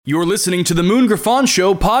You're listening to the Moon Griffon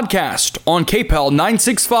Show podcast on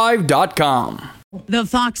KPEL965.com. The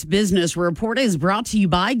Fox Business Report is brought to you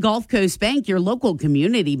by Gulf Coast Bank, your local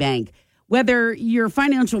community bank. Whether your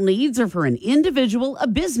financial needs are for an individual, a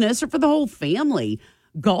business, or for the whole family,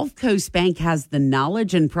 Gulf Coast Bank has the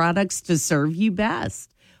knowledge and products to serve you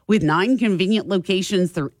best. With 9 convenient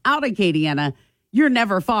locations throughout Acadiana, you're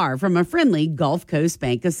never far from a friendly Gulf Coast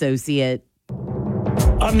Bank associate.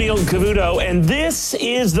 I'm Neil Cavuto, and this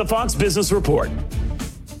is the Fox Business Report.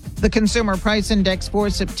 The Consumer Price Index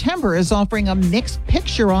for September is offering a mixed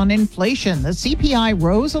picture on inflation. The CPI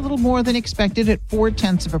rose a little more than expected at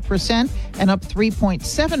 0.4% and up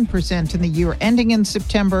 3.7% in the year ending in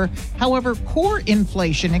September. However, core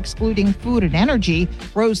inflation, excluding food and energy,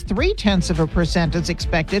 rose 0.3% as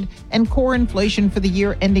expected, and core inflation for the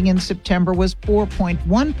year ending in September was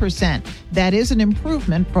 4.1%. That is an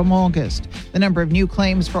improvement from August. The number of new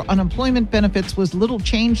claims for unemployment benefits was little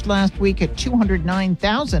changed last week at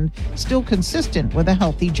 209,000. Still consistent with a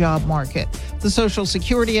healthy job market. The Social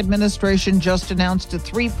Security Administration just announced a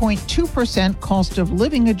 3.2% cost of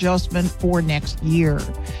living adjustment for next year.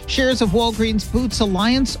 Shares of Walgreens Boots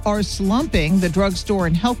Alliance are slumping. The drugstore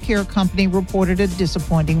and healthcare company reported a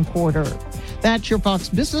disappointing quarter. That's your Fox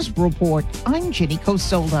Business Report. I'm Ginny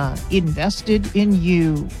Cosola, invested in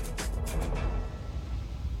you.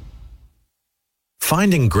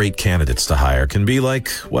 Finding great candidates to hire can be like,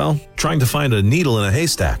 well, trying to find a needle in a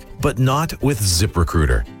haystack, but not with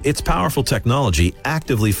ZipRecruiter. Its powerful technology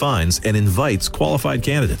actively finds and invites qualified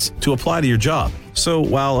candidates to apply to your job. So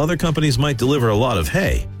while other companies might deliver a lot of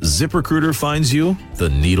hay, ZipRecruiter finds you the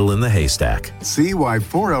needle in the haystack. See why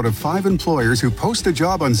 4 out of 5 employers who post a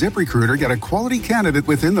job on ZipRecruiter get a quality candidate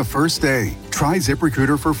within the first day. Try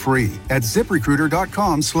ZipRecruiter for free at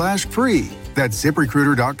ZipRecruiter.com/free. That's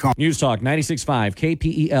ZipRecruiter.com. News Talk 96.5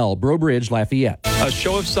 KPEL, Breaux Bridge, Lafayette. A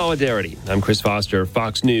show of solidarity. I'm Chris Foster,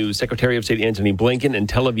 Fox News. Secretary of State Antony Blinken in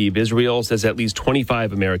Tel Aviv, Israel, says at least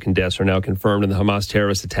 25 American deaths are now confirmed in the Hamas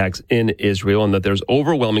terrorist attacks in Israel, and that there's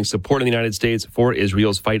overwhelming support in the United States for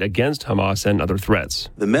Israel's fight against Hamas and other threats.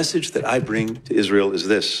 The message that I bring to Israel is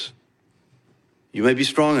this. You may be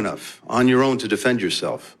strong enough on your own to defend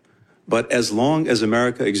yourself, but as long as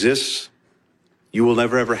America exists, you will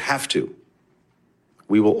never ever have to.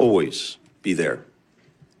 We will always be there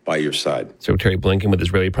by your side. Secretary Blinken with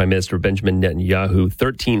Israeli Prime Minister Benjamin Netanyahu.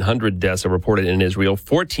 1,300 deaths are reported in Israel,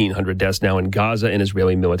 1,400 deaths now in Gaza in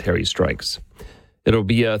Israeli military strikes. It'll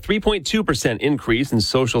be a 3.2% increase in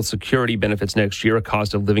Social Security benefits next year, a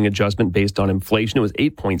cost of living adjustment based on inflation. It was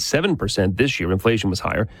 8.7% this year. Inflation was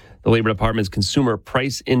higher. The Labor Department's Consumer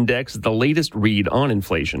Price Index is the latest read on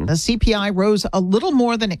inflation. The CPI rose a little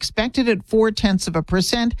more than expected at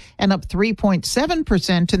 0.4% and up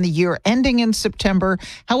 3.7% in the year ending in September.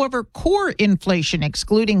 However, core inflation,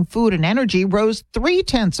 excluding food and energy, rose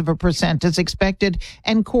 0.3% as expected,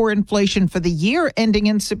 and core inflation for the year ending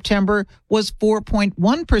in September was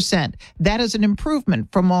 4.1%. That is an improvement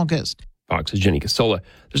from August. Fox's Ginny Casola.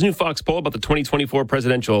 There's a new Fox poll about the 2024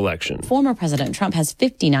 presidential election. Former President Trump has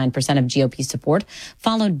 59% of GOP support,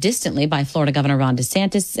 followed distantly by Florida Governor Ron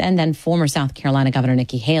DeSantis and then former South Carolina Governor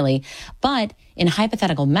Nikki Haley. But in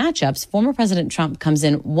hypothetical matchups, former President Trump comes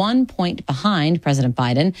in 1 point behind President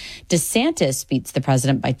Biden. DeSantis beats the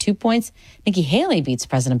president by 2 points. Nikki Haley beats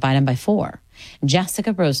President Biden by 4.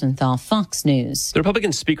 Jessica Rosenthal, Fox News. The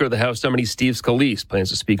Republican Speaker of the House, nominee Steve Scalise,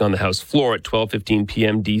 plans to speak on the House floor at 12:15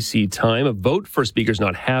 p.m. D.C. time. A vote for Speaker's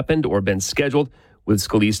not happened or been scheduled, with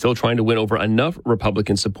Scalise still trying to win over enough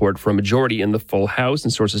Republican support for a majority in the full House.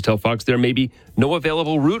 And sources tell Fox there may be no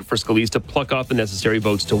available route for Scalise to pluck off the necessary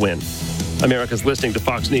votes to win. America's listening to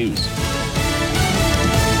Fox News.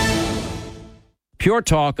 Pure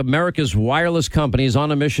Talk, America's wireless company, is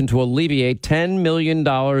on a mission to alleviate $10 million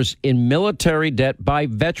in military debt by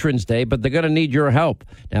Veterans Day, but they're going to need your help.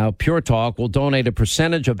 Now, Pure Talk will donate a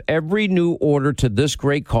percentage of every new order to this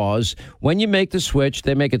great cause. When you make the switch,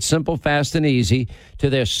 they make it simple, fast, and easy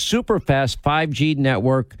to their super fast 5G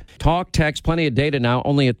network. Talk, text, plenty of data now,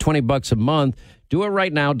 only at $20 a month. Do it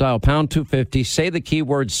right now. Dial pound 250. Say the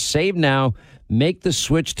keyword SAVE NOW. Make the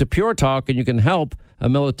switch to Pure Talk, and you can help a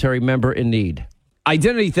military member in need.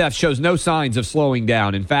 Identity theft shows no signs of slowing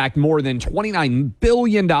down. In fact, more than $29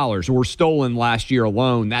 billion were stolen last year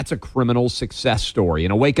alone. That's a criminal success story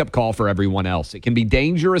and a wake-up call for everyone else. It can be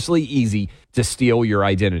dangerously easy to steal your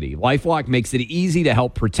identity. LifeLock makes it easy to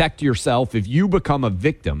help protect yourself if you become a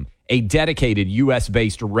victim. A dedicated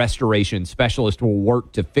U.S.-based restoration specialist will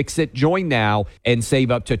work to fix it. Join now and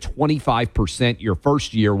save up to 25% your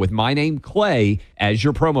first year with my name, Clay, as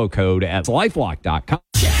your promo code at LifeLock.com.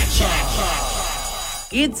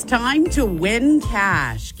 It's time to win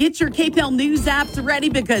cash. Get your KPEL News apps ready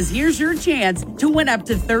because here's your chance to win up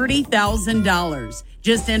to $30,000.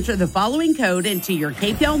 Just enter the following code into your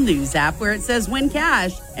KPEL News app where it says win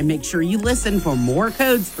cash, and make sure you listen for more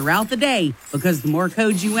codes throughout the day because the more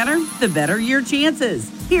codes you enter, the better your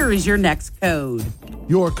chances. Here is your next code.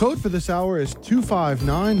 Your code for this hour is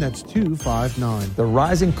 259. That's 259. The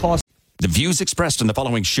rising cost. The views expressed in the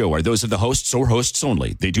following show are those of the hosts or hosts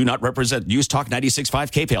only. They do not represent News Talk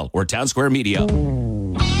 96.5 KPEL or Town Square Media.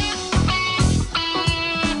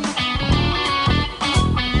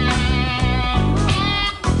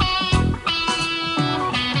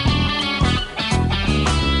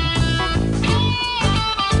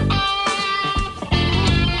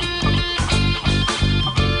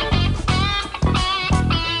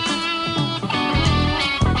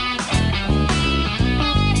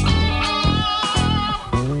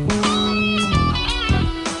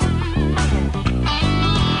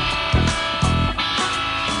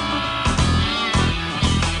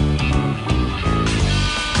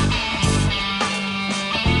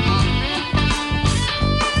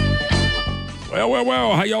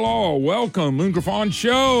 Well, how y'all all? Welcome, Moon Griffon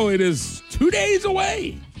Show. It is 2 days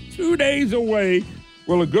away. 2 days away.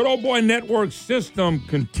 Will the good old boy network system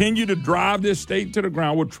continue to drive this state to the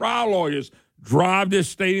ground? Will trial lawyers drive this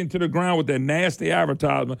state into the ground with their nasty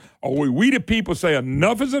advertisement? Or will we the people say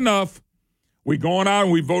enough is enough? We going out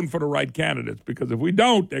and we voting for the right candidates. Because if we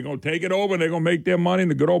don't, they're going to take it over and they're going to make their money.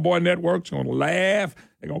 And the good old boy network's going to laugh.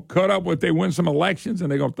 They're going to cut up if they win some elections.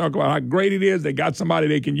 And they're going to talk about how great it is. They got somebody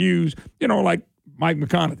they can use, like Mike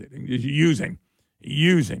McConaughey is using.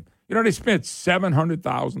 You know, they spent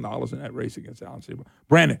 $700,000 in that race against Alan Seymour.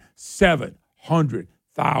 Brandon,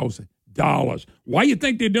 $700,000. Why you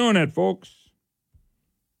think they're doing that, folks?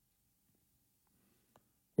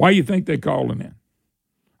 Why you think they're calling in?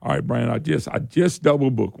 All right, Brandon, I just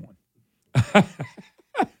double booked one.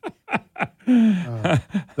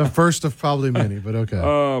 The first of probably many, but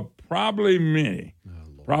okay. Probably many.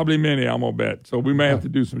 Probably many, I'm going to bet. So we may have to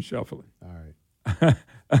do some shuffling. All right.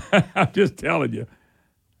 I'm just telling you.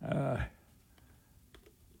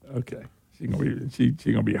 Okay. She's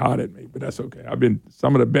gonna be hot at me, but that's okay.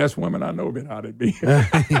 Some of the best women I know have been hot at me.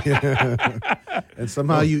 And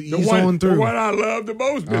somehow you ease on through. The one I love the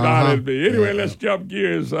most been hot at me. Anyway, let's jump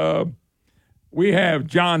gears. We have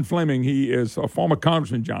John Fleming. He is a former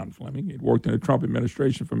Congressman, John Fleming. He worked in the Trump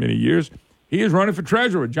administration for many years. He is running for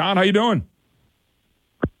treasurer. John, how you doing?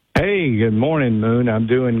 Hey, good morning, Moon. I'm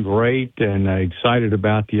doing great and excited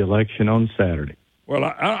about the election on Saturday. Well,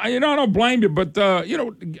 I don't blame you, but you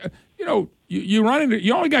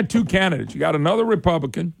only got two candidates. You got another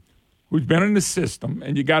Republican who's been in the system,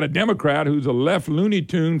 and you got a Democrat who's a left Looney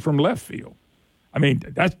Tune from left field. I mean,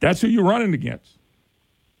 that's who you're running against.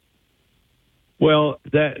 Well,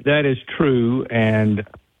 that is true, and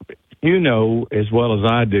you know as well as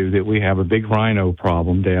I do that we have a big rhino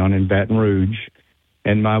problem down in Baton Rouge.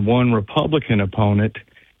 And my one Republican opponent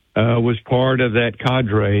was part of that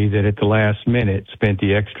cadre that at the last minute spent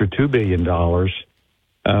the extra $2 billion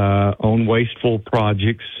on wasteful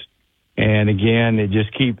projects. And again, it just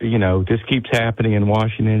this keeps happening in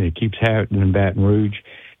Washington. It keeps happening in Baton Rouge.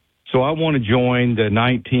 So I want to join the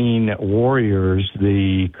 19 warriors,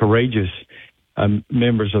 the courageous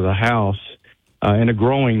members of the House, and a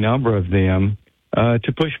growing number of them,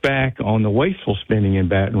 to push back on the wasteful spending in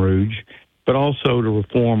Baton Rouge, but also to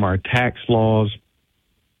reform our tax laws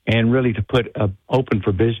and really to put an open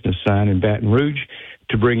for business sign in Baton Rouge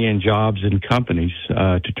to bring in jobs and companies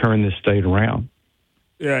to turn this state around.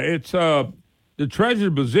 Yeah, it's the treasurer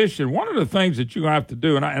position. One of the things that you have to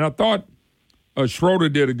do, and I thought Schroeder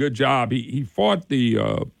did a good job. He fought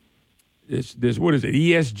the this what is it,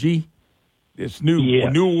 ESG? This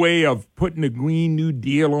new way of putting the Green New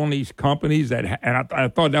Deal on these companies. And I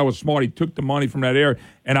thought that was smart. He took the money from that area.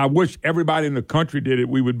 And I wish everybody in the country did it.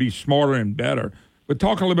 We would be smarter and better. But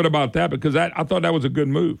talk a little bit about that, because I thought that was a good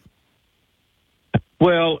move.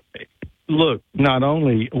 Well, look, not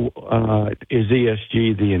only is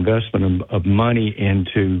ESG the investment of money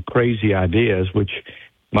into crazy ideas, which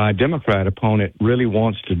my Democrat opponent really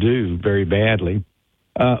wants to do very badly,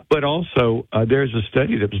 but also there's a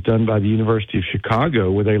study that was done by the University of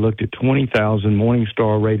Chicago where they looked at 20,000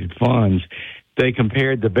 Morningstar-rated funds. They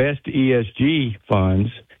compared the best ESG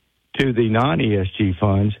funds to the non-ESG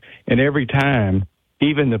funds, and every time,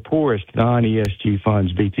 even the poorest non-ESG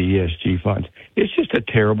funds beat the ESG funds. It's just a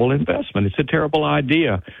terrible investment. It's a terrible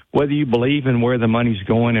idea, whether you believe in where the money's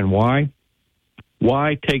going and why.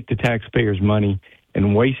 Why take the taxpayers' money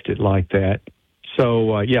and waste it like that?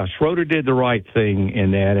 So, Schroeder did the right thing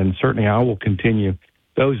in that, and certainly I will continue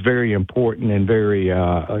those very important and very,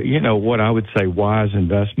 what I would say wise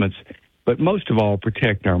investments, but most of all,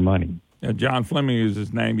 protect our money. Yeah, John Fleming is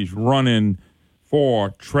his name. He's running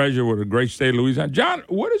for treasurer with the great state of Louisiana. John,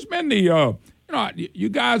 what has been the, you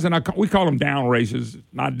guys, and we call them down races,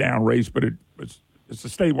 not down race, but it's a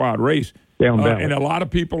statewide race. Down ballot. And a lot of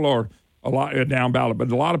people are down ballot,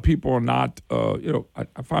 but a lot of people are not,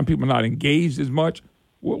 I find people not engaged as much.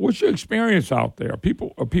 What's your experience out there?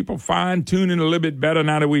 Are people fine-tuning a little bit better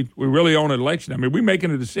now that we really own an election? I mean, we're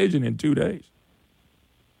making a decision in 2 days.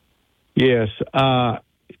 Yes.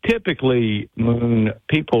 Typically, Moon,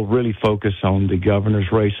 people really focus on the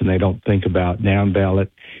governor's race, and they don't think about down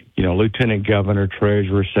ballot, lieutenant governor,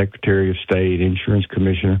 treasurer, secretary of state, insurance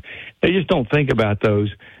commissioner. They just don't think about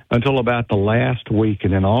those until about the last week,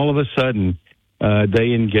 and then all of a sudden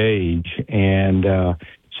they engage. And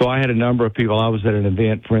so I had a number of people. I was at an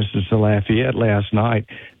event, for instance, in Lafayette last night.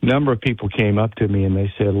 A number of people came up to me and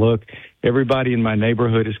they said, look, everybody in my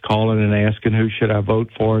neighborhood is calling and asking who should I vote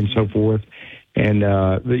for and so forth. And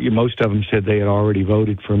most of them said they had already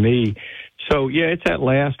voted for me. So, yeah, it's that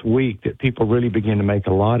last week that people really begin to make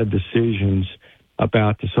a lot of decisions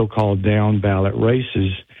about the so-called down ballot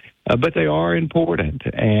races. But they are important.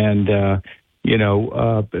 And,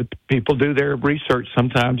 people do their research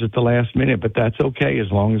sometimes at the last minute, but that's okay as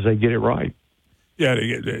long as they get it right. Yeah,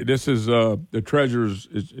 this is the treasurer's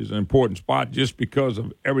is an important spot just because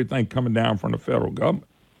of everything coming down from the federal government.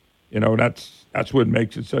 That's what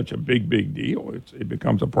makes it such a big deal. It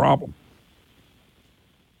becomes a problem.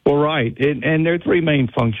 Well, right. And there are three main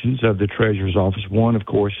functions of the treasurer's office. One, of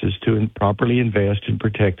course, is to properly invest and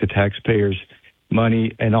protect the taxpayers'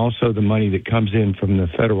 money and also the money that comes in from the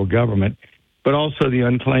federal government, but also the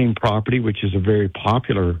unclaimed property, which is a very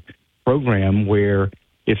popular program where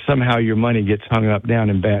if somehow your money gets hung up down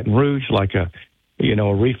in Baton Rouge, like a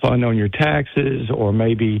refund on your taxes or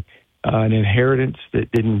maybe an inheritance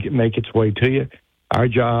that didn't make its way to you, our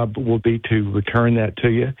job will be to return that to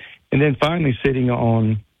you. And then finally, sitting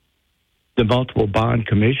on the multiple bond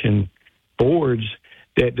commission boards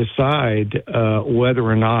that decide whether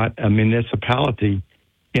or not a municipality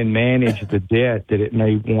can manage the debt that it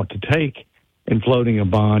may want to take in floating a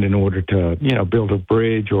bond in order to, build a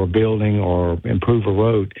bridge or a building or improve a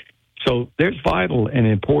road. So there's vital and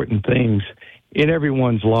important things in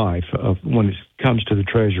everyone's life when it comes to the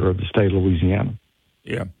treasurer of the state of Louisiana.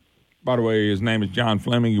 Yeah. By the way, his name is John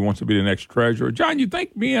Fleming. He wants to be the next treasurer. John, you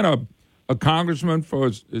think being a congressman for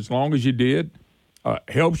as long as you did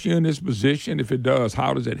helps you in this position? If it does,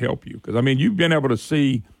 how does it help you? Because, you've been able to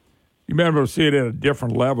see it at a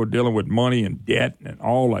different level, dealing with money and debt and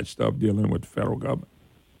all that stuff, dealing with the federal government.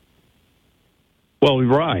 Well,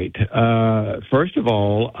 right. First of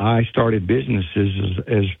all, I started businesses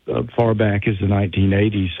as far back as the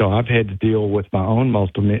 1980s, so I've had to deal with my own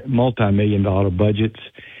multi-million-dollar budgets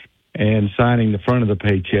and signing the front of the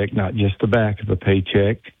paycheck, not just the back of the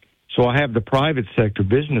paycheck. So I have the private sector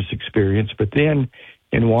business experience, but then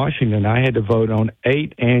in Washington, I had to vote on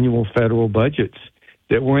 8 annual federal budgets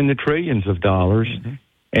that were in the trillions of dollars. Mm-hmm.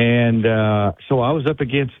 And so I was up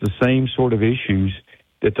against the same sort of issues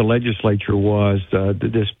that the legislature was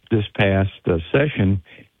this past session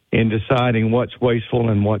in deciding what's wasteful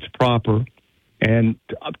and what's proper. And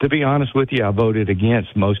to be honest with you, I voted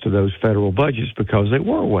against most of those federal budgets because they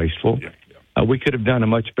were wasteful. Yeah. We could have done a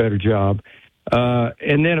much better job.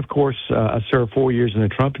 And then, of course, I served 4 years in the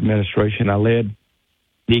Trump administration. I led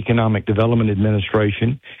the Economic Development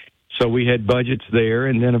Administration. So we had budgets there.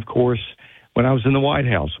 And then, of course, when I was in the White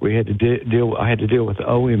House, we had to I had to deal with the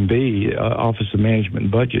OMB, Office of Management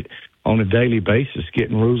and Budget, on a daily basis,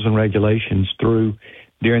 getting rules and regulations through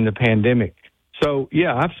during the pandemic. So,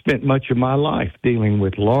 yeah, I've spent much of my life dealing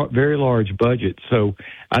with very large budgets. So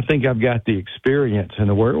I think I've got the experience and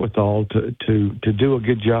the wherewithal to do a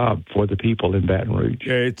good job for the people in Baton Rouge.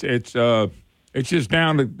 Yeah, it's just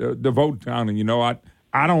down to the vote counting.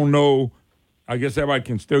 I don't know. I guess everybody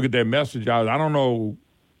can still get that message out. I don't know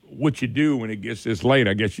what you do when it gets this late.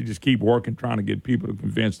 I guess you just keep working, trying to get people to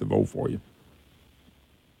convince to vote for you.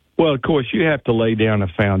 Well, of course, you have to lay down a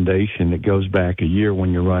foundation that goes back a year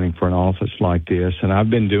when you're running for an office like this, and I've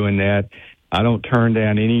been doing that. I don't turn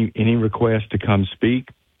down any request to come speak.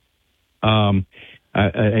 An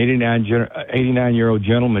 89-year-old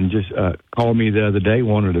gentleman just called me the other day,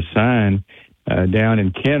 wanted a sign down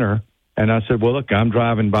in Kenner, and I said, well, look, I'm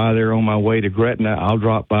driving by there on my way to Gretna. I'll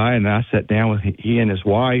drop by, and I sat down with he and his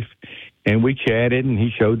wife, and we chatted, and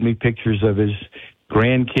he showed me pictures of his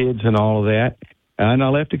grandkids and all of that. And I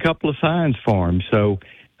left a couple of signs for him. So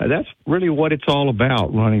that's really what it's all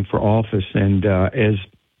about, running for office. And as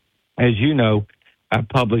you know, I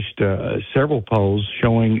published several polls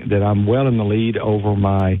showing that I'm well in the lead over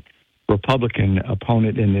my Republican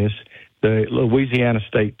opponent in this. The Louisiana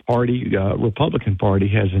State Party, Republican Party,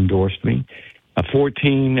 has endorsed me.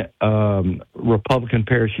 14 Republican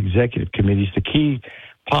parish executive committees, the key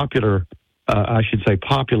populist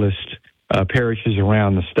parishes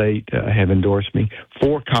around the state have endorsed me.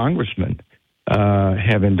 4 congressmen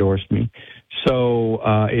have endorsed me. So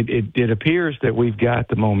it appears that we've got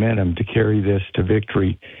the momentum to carry this to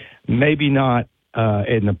victory. Maybe not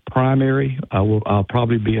in the primary. I'll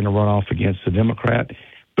probably be in a runoff against the Democrat.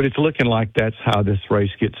 But it's looking like that's how this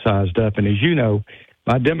race gets sized up. And as you know,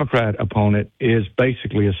 my Democrat opponent is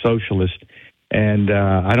basically a socialist. And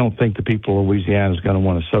I don't think the people of Louisiana is going to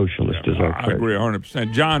want a socialist as our president. I agree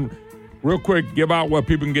 100%. John, real quick, give out where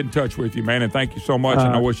people can get in touch with you, man. And thank you so much.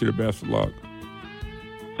 And I wish you the best of luck.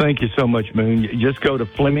 Thank you so much, Moon. Just go to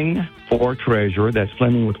Fleming for Treasurer. That's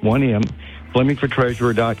Fleming with 1 M,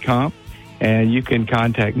 FlemingforTreasurer.com. And you can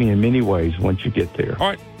contact me in many ways once you get there. All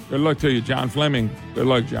right. Good luck to you, John Fleming. Good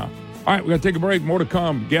luck, John. All right, we're going to take a break. More to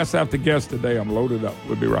come. Guest after guest today. I'm loaded up.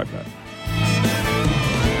 We'll be right back.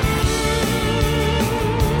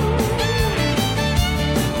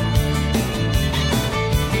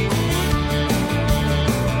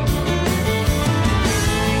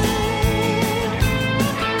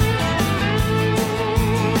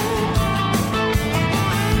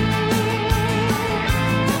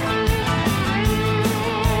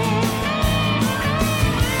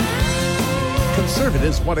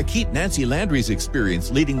 Conservatives want to keep Nancy Landry's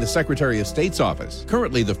experience leading the Secretary of State's office.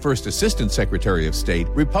 Currently the first Assistant Secretary of State,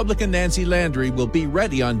 Republican Nancy Landry will be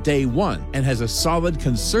ready on day 1 and has a solid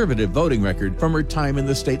conservative voting record from her time in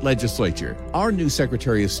the state legislature. Our new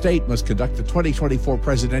Secretary of State must conduct the 2024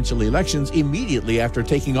 presidential elections immediately after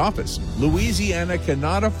taking office. Louisiana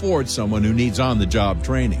cannot afford someone who needs on-the-job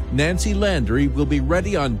training. Nancy Landry will be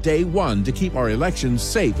ready on day 1 to keep our elections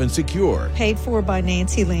safe and secure. Paid for by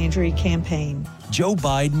Nancy Landry campaign. Joe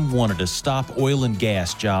Biden wanted to stop oil and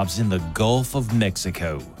gas jobs in the Gulf of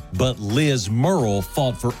Mexico. But Liz Murrill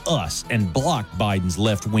fought for us and blocked Biden's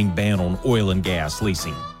left-wing ban on oil and gas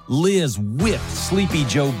leasing. Liz whipped Sleepy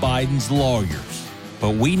Joe Biden's lawyers.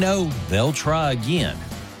 But we know they'll try again.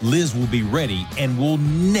 Liz will be ready and will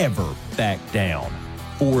never back down.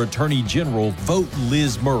 For Attorney General, vote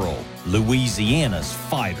Liz Murrill, Louisiana's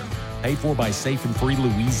fighter. Paid for by Safe and Free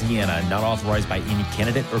Louisiana, not authorized by any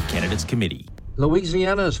candidate or candidates committee.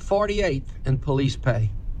 Louisiana is 48th in police pay,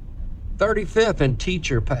 35th in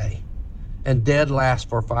teacher pay, and dead last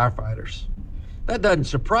for firefighters. That doesn't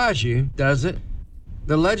surprise you, does it?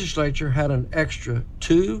 The legislature had an extra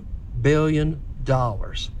 $2 billion.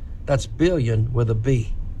 That's billion with a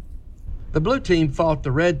B. The blue team fought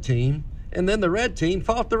the red team, and then the red team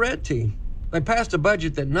fought the red team. They passed a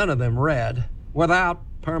budget that none of them read, without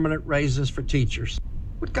permanent raises for teachers.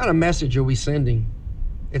 What kind of message are we sending?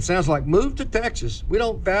 It sounds like, move to Texas. We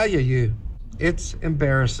don't value you. It's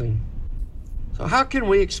embarrassing. So how can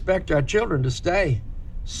we expect our children to stay,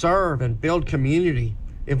 serve, and build community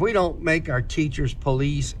if we don't make our teachers,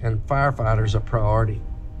 police, and firefighters a priority?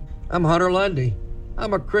 I'm Hunter Lundy.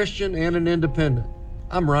 I'm a Christian and an independent.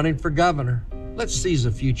 I'm running for governor. Let's seize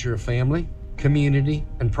a future of family, community,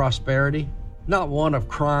 and prosperity, not one of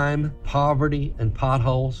crime, poverty, and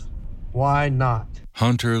potholes. Why not?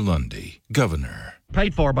 Hunter Lundy, governor.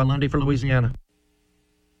 Paid for by Lundy for Louisiana.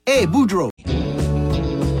 Hey, Boudreaux.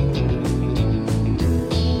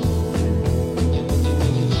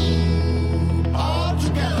 All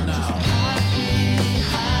together now.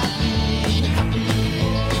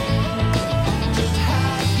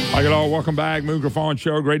 Hi, y'all. Welcome back. Moon Griffon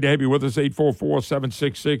Show. Great to have you with us.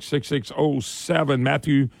 844-766-6607.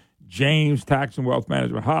 Matthew James, Tax and Wealth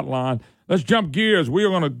Management Hotline. Let's jump gears. We are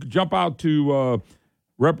going to jump out to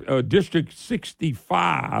District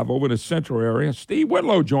 65 over in the central area. Steve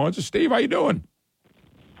Whitlow joins us. Steve, how you doing?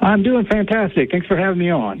 I'm doing fantastic. Thanks for having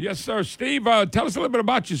me on. Yes, sir. Steve, tell us a little bit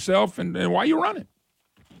about yourself and why you run it.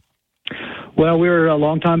 Well, we're a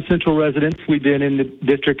longtime Central residents. We've been in the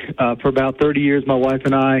district for about 30 years, my wife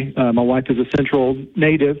and I. My wife is a Central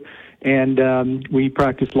native, and we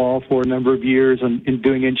practiced law for a number of years in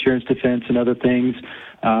doing insurance defense and other things,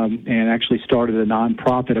 and actually started a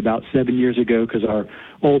nonprofit about 7 years ago because our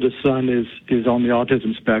oldest son is on the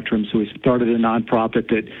autism spectrum. So we started a nonprofit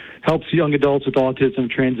that helps young adults with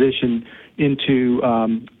autism transition into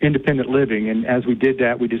independent living. And as we did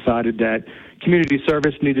that, we decided that community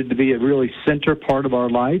service needed to be a really center part of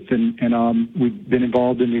our life. And we've been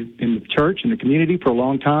involved in the church and the community for a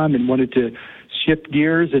long time and wanted to shift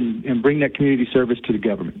gears and bring that community service to the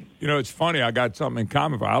government. You know, it's funny. I got something in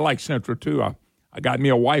common. I like Central, too. I got me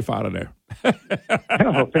a wife out of there.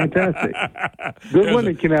 Oh, fantastic! Good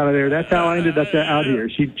women came out of there. That's how I ended up out here.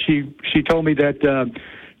 She told me that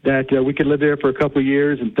we could live there for a couple of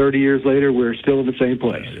years, and 30 years later, we're still in the same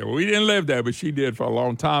place. Yeah, well, we didn't live there, but she did for a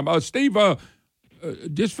long time. Steve,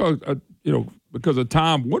 just for because of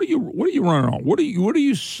time, what are you running on? What do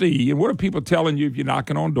you see, and what are people telling you if you're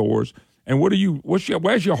knocking on doors? And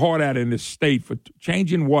where's your heart at in this state for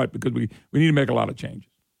changing what? Because we need to make a lot of changes.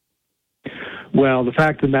 Well, the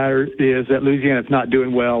fact of the matter is that Louisiana is not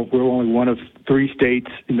doing well. We're only one of 3 states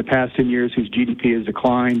in the past 10 years whose GDP has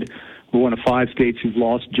declined. We're one of 5 states who've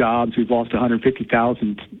lost jobs. We've lost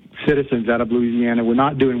 150,000 citizens out of Louisiana. We're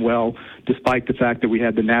not doing well, despite the fact that we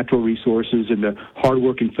have the natural resources and the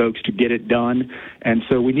hardworking folks to get it done. And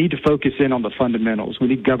so we need to focus in on the fundamentals. We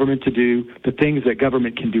need government to do the things that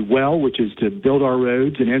government can do well, which is to build our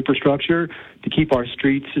roads and infrastructure, to keep our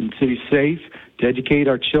streets and cities safe, to educate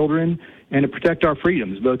our children, and to protect our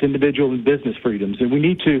freedoms, both individual and business freedoms. And we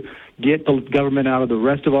need to get the government out of the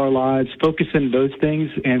rest of our lives, focus in those things,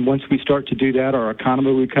 and once we start to do that, our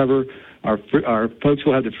economy will recover, our folks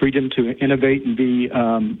will have the freedom to innovate and be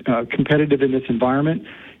competitive in this environment.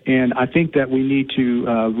 And I think that we need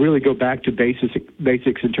to really go back to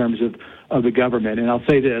basics in terms of the government. And I'll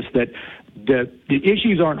say this, that the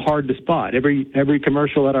issues aren't hard to spot. Every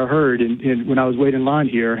commercial that I heard when I was waiting in line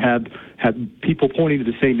here had people pointing to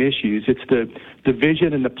the same issues. It's the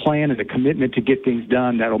vision and the plan and the commitment to get things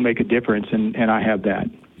done that'll make a difference, and I have that.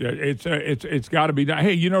 Yeah, it's got to be done.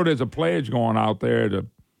 Hey, there's a pledge going out there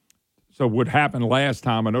so what happened last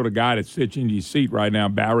time, I know the guy that sits in your seat right now,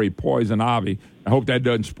 Barry Poison Ivy. I hope that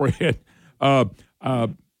doesn't spread. There's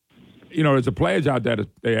a pledge out there that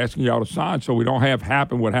they're asking y'all to sign so we don't have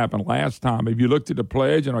happen what happened last time. Have you looked at the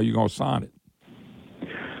pledge, and are you going to sign it?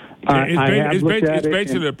 It's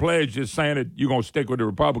basically a pledge just saying that you're going to stick with the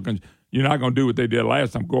Republicans. You're not going to do what they did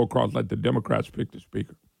last time, go across, let the Democrats pick the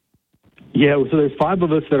speaker. Yeah, so there's 5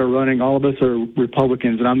 of us that are running. All of us are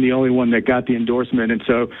Republicans, and I'm the only one that got the endorsement. And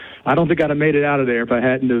so I don't think I'd have made it out of there if I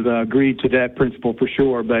hadn't have agreed to that principle for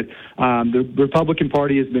sure. But the Republican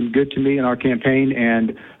Party has been good to me in our campaign,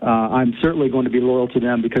 and I'm certainly going to be loyal to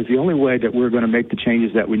them because the only way that we're going to make the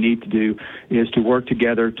changes that we need to do is to work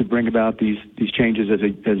together to bring about these changes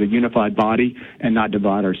as a unified body and not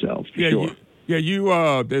divide ourselves. There's an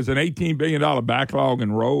 $18 billion backlog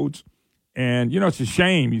in roads. And, it's a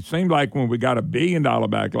shame. It seemed like when we got $1 billion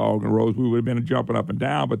backlog in roads, we would have been jumping up and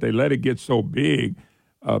down, but they let it get so big.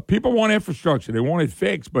 People want infrastructure. They want it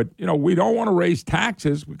fixed. But, we don't want to raise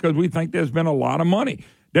taxes because we think there's been a lot of money.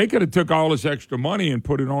 They could have took all this extra money and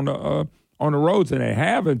put it on the roads, and they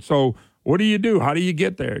haven't. So what do you do? How do you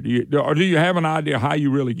get there? Do you have an idea how you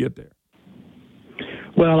really get there?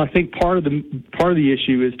 Well, I think part of the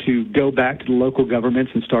issue is to go back to the local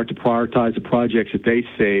governments and start to prioritize the projects that they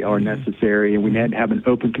say are necessary, and we need to have an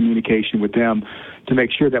open communication with them to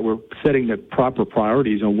make sure that we're setting the proper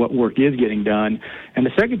priorities on what work is getting done. And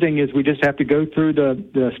the second thing is we just have to go through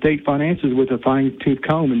the state finances with a fine-tooth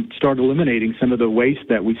comb and start eliminating some of the waste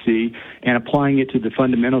that we see and applying it to the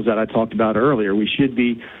fundamentals that I talked about earlier. We should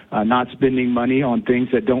be not spending money on things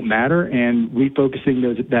that don't matter and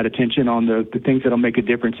refocusing that attention on the things that will make a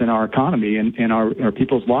difference in our economy and our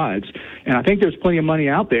people's lives. And I think there's plenty of money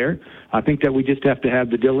out there. I think that we just have to have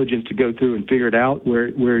the diligence to go through and figure it out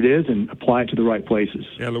where it is and apply it to the right places.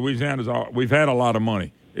 Yeah, we've had a lot of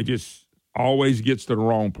money. It just always gets to the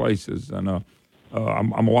wrong places, and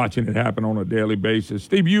I'm watching it happen on a daily basis.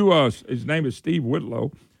 Steve, his name is Steve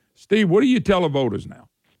Whitlow. Steve, what do you tell the voters now?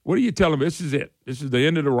 What do you tell them? This is it. This is the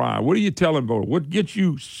end of the ride. What are you telling voters? What gets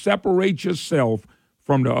you separate yourself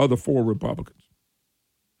from the other 4 Republicans?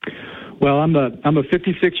 Well, I'm a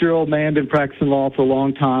 56-year-old man, been practicing law for a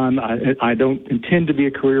long time. I don't intend to be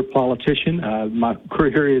a career politician. My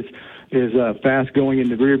career is fast going in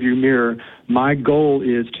the rearview mirror. My goal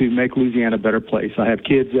is to make Louisiana a better place. I have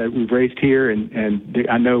kids that we've raised here, and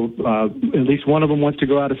I know at least one of them wants to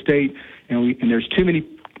go out of state, and there's too many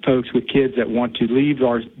folks with kids that want to leave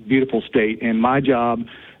our beautiful state. And my job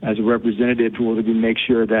as a representative will be make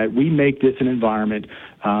sure that we make this an environment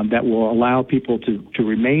that will allow people to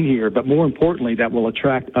remain here, but more importantly, that will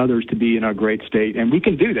attract others to be in our great state. And we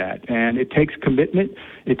can do that. And it takes commitment,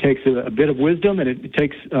 it takes a bit of wisdom, and it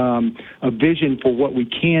takes a vision for what we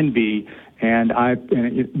can be. And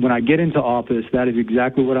when I get into office, that is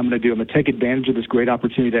exactly what I'm going to do. I'm going to take advantage of this great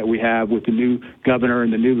opportunity that we have with the new governor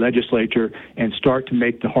and the new legislature and start to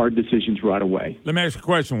make the hard decisions right away. Let me ask you a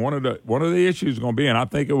question. One of the issues is going to be, and I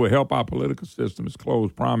think it will help our political system, is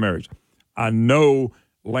closed primaries. I know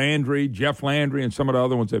Landry, Jeff Landry, and some of the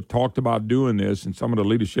other ones have talked about doing this, and some of the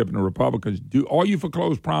leadership in the Republicans. Are you for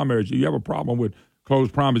closed primaries? Do you have a problem with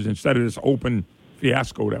closed primaries instead of this open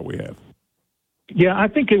fiasco that we have? Yeah, I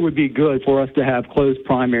think it would be good for us to have closed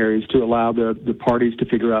primaries to allow the parties to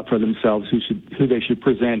figure out for themselves who they should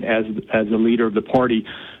present as the leader of the party.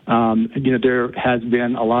 There has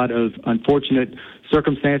been a lot of unfortunate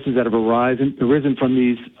circumstances that have arisen from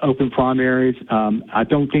these open primaries. I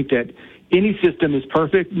don't think that any system is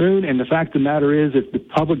perfect, Moon, and the fact of the matter is if the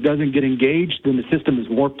public doesn't get engaged, then the system is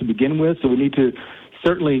warped to begin with, so we need to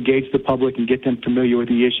certainly engage the public and get them familiar with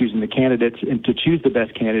the issues and the candidates and to choose the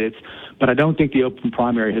best candidates. But I don't think the open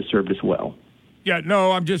primary has served us well. Yeah,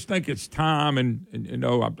 no, I just think it's time. And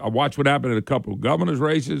I watched what happened in a couple of governor's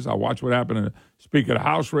races. I watched what happened in a Speaker of the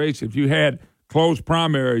House race. If you had closed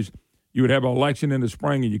primaries, you would have an election in the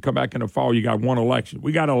spring and you come back in the fall, you got one election.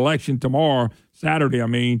 We got an election tomorrow, Saturday,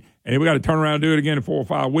 and we got to turn around and do it again in 4 or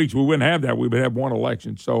 5 weeks. We wouldn't have that. We would have one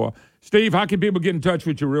election. So, Steve, how can people get in touch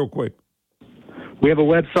with you real quick? We have a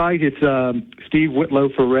website. It's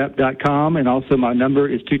stevewhitlowforrep.com, and also my number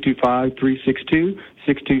is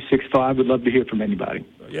 225-362-6265. Would love to hear from anybody.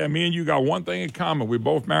 Yeah, me and you got one thing in common. We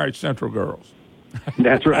both married Central girls.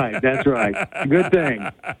 That's right. That's right. Good thing.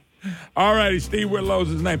 All righty, Steve Whitlow's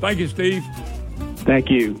his name. Thank you, Steve.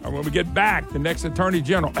 Thank you. And when we get back, the next Attorney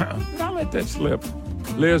General, did I let that slip?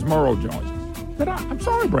 Liz Murrow joins us. I'm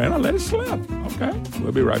sorry, Brad, I let it slip. Okay,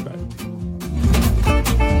 we'll be right back.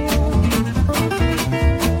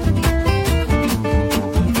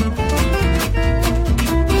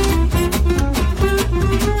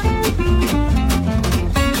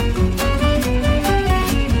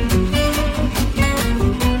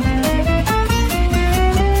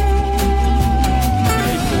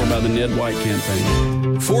 Ned White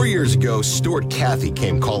campaign. 4 years ago, Stuart Cathy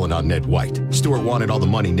came calling on Ned White. Stuart wanted all the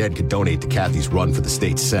money Ned could donate to Cathy's run for the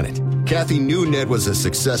state Senate. Cathy knew Ned was a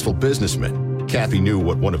successful businessman. Cathy knew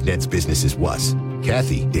what one of Ned's businesses was.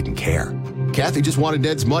 Cathy didn't care. Cathy just wanted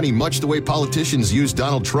Ned's money much the way politicians use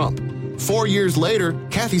Donald Trump. 4 years later,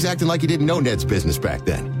 Cathy's acting like he didn't know Ned's business back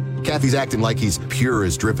then. Cathy's acting like he's pure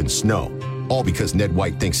as driven snow. All because Ned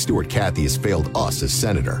White thinks Stuart Cathy has failed us as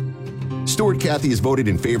senator. Stuart Cathy has voted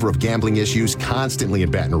in favor of gambling issues constantly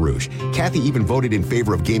in Baton Rouge. Cathy even voted in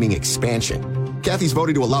favor of gaming expansion. Cathy's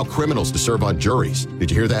voted to allow criminals to serve on juries.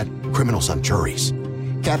 Did you hear that? Criminals on juries.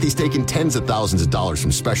 Cathy's taken tens of thousands of dollars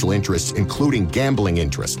from special interests, including gambling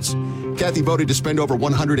interests. Cathy voted to spend over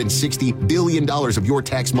 $160 billion of your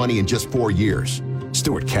tax money in just 4 years.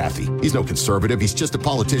 Stuart Cathy, he's no conservative. He's just a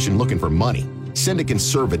politician looking for money. Send a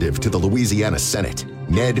conservative to the Louisiana Senate.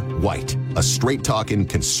 Ned White, a straight-talking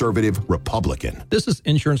conservative Republican. This is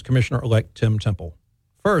Insurance Commissioner-elect Tim Temple.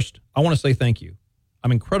 First, I want to say thank you.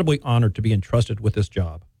 I'm incredibly honored to be entrusted with this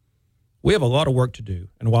job. We have a lot of work to do,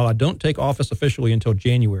 and while I don't take office officially until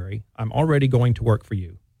January, I'm already going to work for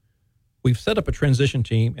you. We've set up a transition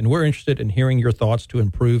team, and we're interested in hearing your thoughts to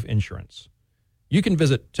improve insurance. You can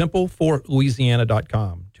visit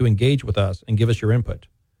templeforlouisiana.com to engage with us and give us your input.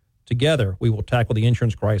 Together, we will tackle the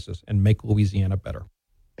insurance crisis and make Louisiana better.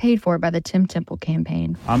 Paid for by the Tim Temple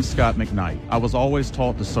campaign. I'm Scott McKnight. I was always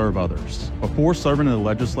taught to serve others. Before serving in the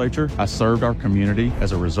legislature, I served our community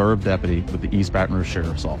as a reserve deputy with the East Baton Rouge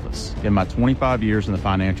Sheriff's Office. In my 25 years in the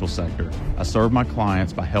financial sector, I served my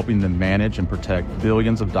clients by helping them manage and protect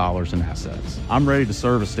billions of dollars in assets. I'm ready to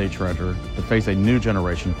serve as state treasurer to face a new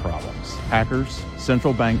generation of problems. Hackers,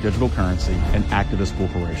 central bank digital currency, and activist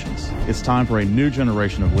corporations. It's time for a new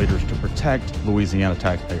generation of leaders to protect Louisiana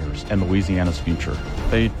taxpayers and Louisiana's future.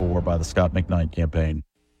 Paid for by the Scott McKnight campaign.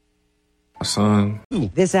 Son.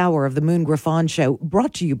 This hour of the Moon Griffon Show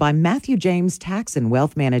brought to you by Matthew James Tax and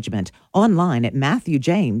Wealth Management. Online at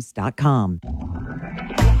MatthewJames.com.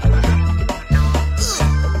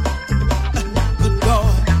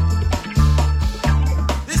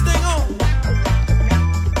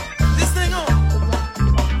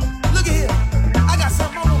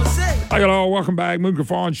 Hi, hello. Welcome back. Moon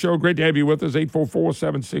Griffon Show. Great to have you with us.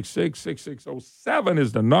 844-766-6607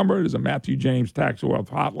 is the number. It is a Matthew James Tax and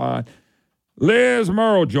Wealth Hotline. Liz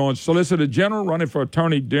Murrow joins, Solicitor General, running for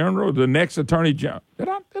Attorney General, the next Attorney General. Did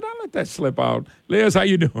I let that slip out? Liz, how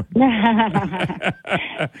you doing? How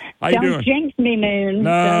you doing? Don't jinx me, Moon.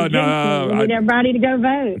 No. We need everybody to go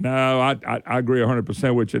vote. No, I agree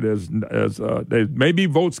 100% with you. There may be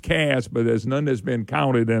votes cast, but there's none that's been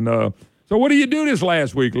counted. And so what do you do this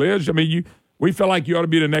last week, Liz? I mean, we feel like you ought to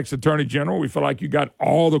be the next Attorney General. We feel like you got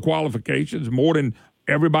all the qualifications, more than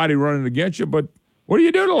everybody running against you. But what do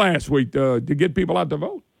you do the last week to get people out to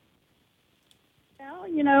vote? Well,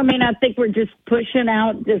 I think we're just pushing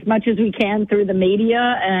out as much as we can through the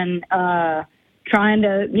media and trying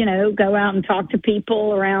to, go out and talk to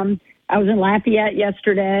people around. I was in Lafayette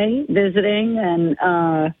yesterday visiting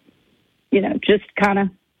and, just kind of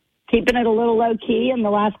keeping it a little low key in the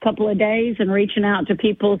last couple of days and reaching out to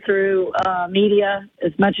people through media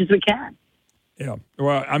as much as we can. Yeah.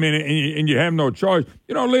 Well, I mean, and you have no choice.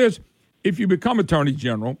 Liz, if you become Attorney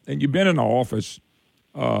General and you've been in the office,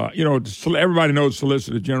 everybody knows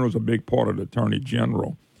Solicitor General is a big part of the Attorney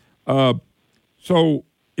General. So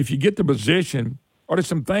if you get the position, are there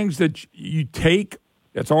some things that you take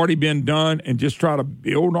that's already been done and just try to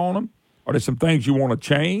build on them? Are there some things you want to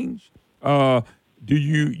change? Do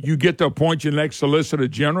you get to appoint your next Solicitor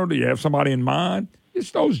General? Do you have somebody in mind?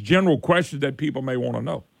 It's those general questions that people may want to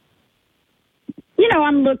know.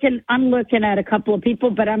 I'm looking at a couple of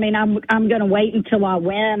people, but I mean, I'm going to wait until I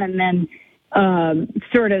win and then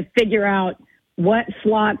sort of figure out what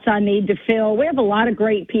slots I need to fill. We have a lot of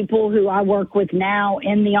great people who I work with now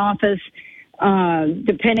in the office,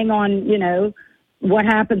 depending on, what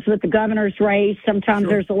happens with the governor's race. Sometimes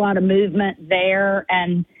there's a lot of movement there.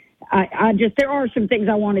 And there are some things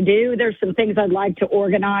I want to do. There's some things I'd like to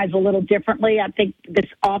organize a little differently. I think this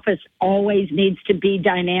office always needs to be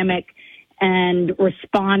dynamic and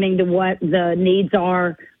responding to what the needs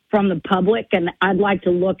are from the public. And I'd like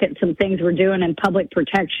to look at some things we're doing in public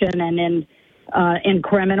protection and in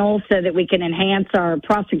criminal so that we can enhance our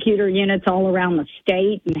prosecutor units all around the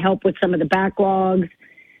state and help with some of the backlogs,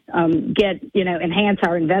 enhance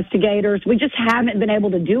our investigators. We just haven't been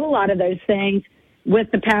able to do a lot of those things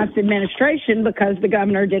with the past administration because the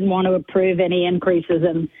governor didn't want to approve any increases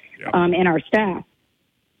in our staff.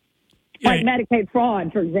 Like Medicaid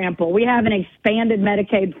fraud, for example. We haven't expanded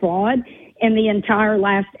Medicaid fraud in the entire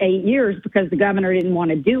last 8 years because the governor didn't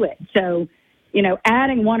want to do it. So,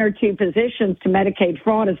 adding one or two positions to Medicaid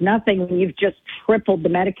fraud is nothing when you've just tripled the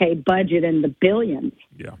Medicaid budget in the billions.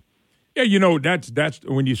 Yeah. Yeah, that's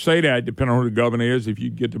when you say that, depending on who the governor is, if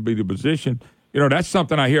you get to be the position, that's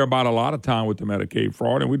something I hear about a lot of time with the Medicaid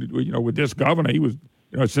fraud. And we with this governor, he was,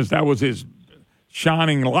 since that was his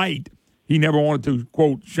shining light, he never wanted to,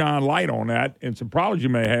 quote, shine light on that. And some problems you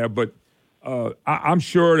may have. But I'm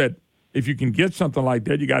sure that if you can get something like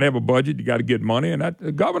that, you got to have a budget. You got to get money. And that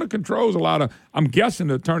the governor controls a lot of, I'm guessing,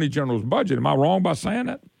 the Attorney General's budget. Am I wrong by saying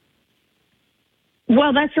that?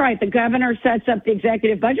 Well, that's right. The governor sets up the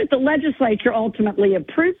executive budget. The legislature ultimately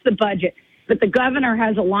approves the budget. But the governor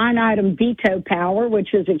has a line item veto power,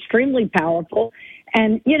 which is extremely powerful.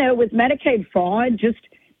 And, with Medicaid fraud, just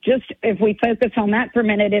if we focus on that for a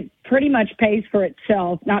minute, it pretty much pays for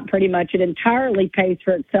itself. Not pretty much, it entirely pays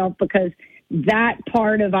for itself because that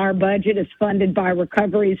part of our budget is funded by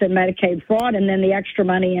recoveries and Medicaid fraud, and then the extra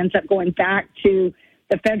money ends up going back to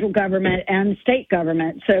the federal government and state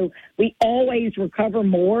government. So we always recover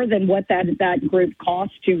more than what that group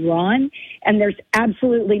costs to run, and there's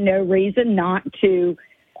absolutely no reason not to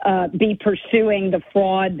be pursuing the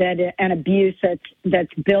fraud and abuse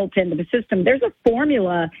that's built into the system. There's a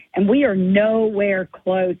formula, and we are nowhere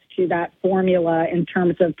close to that formula in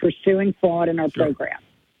terms of pursuing fraud in our program.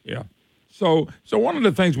 Yeah. So one of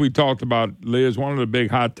the things we talked about, Liz, one of the big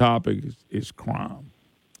hot topics is crime.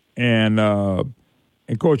 And of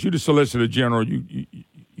course, you're the Solicitor General.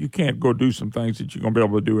 You can't go do some things that you're going to be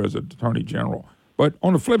able to do as an Attorney General. But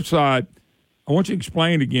on the flip side, I want you to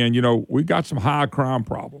explain again, we got some high crime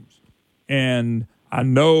problems. And I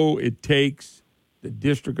know it takes the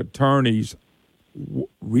district attorneys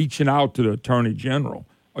reaching out to the Attorney General.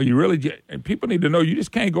 Or you really, and people need to know, you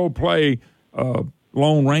just can't go play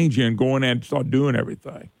Lone Ranger and go in there and start doing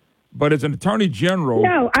everything. But as an Attorney General...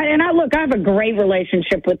 No, I have a great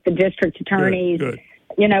relationship with the district attorneys. Good.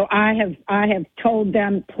 I have told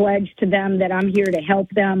them, pledged to them that I'm here to help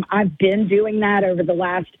them. I've been doing that over the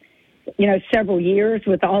last several years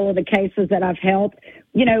with all of the cases that I've helped.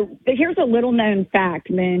 Here's a little known fact,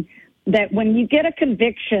 man, that when you get a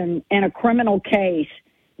conviction in a criminal case,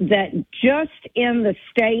 that just in the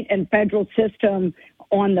state and federal system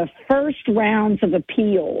on the first rounds of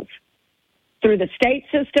appeals through the state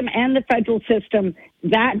system and the federal system,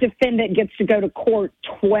 that defendant gets to go to court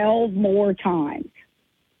 12 more times.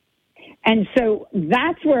 And so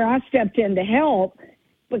that's where I stepped in to help,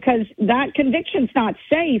 because that conviction's not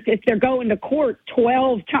safe if they're going to court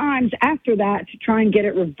 12 times after that to try and get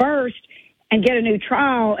it reversed and get a new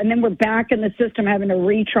trial, and then we're back in the system having to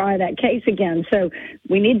retry that case again. So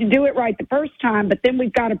we need to do it right the first time, but then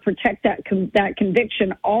we've got to protect that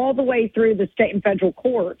conviction all the way through the state and federal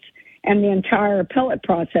courts and the entire appellate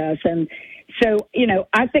process. And so,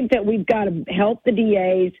 I think that we've got to help the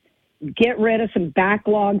DAs get rid of some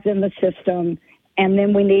backlogs in the system And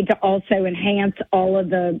then we need to also enhance all of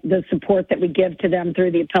the support that we give to them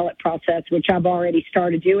through the appellate process, which I've already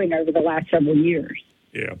started doing over the last several years.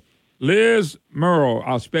 Yeah. Liz Murrow,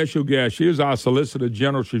 our special guest, she is our Solicitor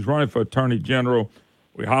General. She's running for Attorney General.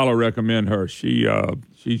 We highly recommend her.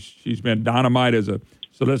 She's been dynamite as a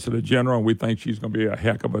Solicitor General, and we think she's going to be a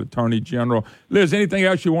heck of an Attorney General. Liz, anything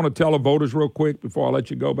else you want to tell the voters real quick before I let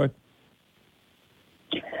you go, babe?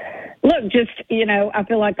 Look, I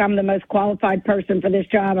feel like I'm the most qualified person for this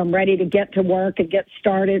job. I'm ready to get to work and get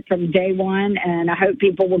started from day one, and I hope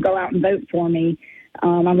people will go out and vote for me.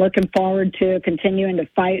 I'm looking forward to continuing to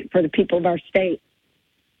fight for the people of our state.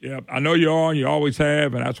 Yeah, I know you are, and you always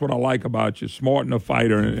have, and that's what I like about you, smart and a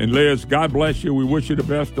fighter. And Liz, God bless you. We wish you the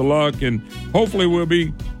best of luck, and hopefully we'll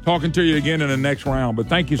be talking to you again in the next round. But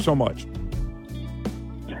thank you so much.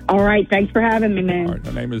 All right, thanks for having me, man. All right,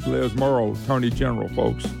 her name is Liz Murrow, Attorney General,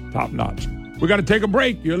 folks. Top notch. We got to take a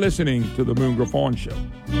break. You're listening to the Moon Griffon Show.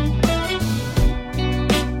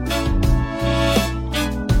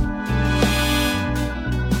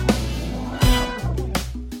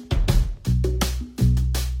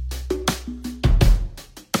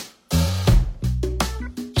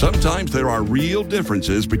 Sometimes there are real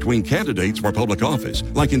differences between candidates for public office,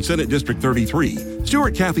 like in Senate District 33.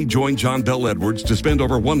 Stuart Cathy joined John Bell Edwards to spend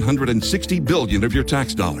over $160 billion of your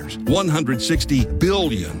tax dollars. $160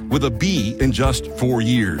 billion with a B in just 4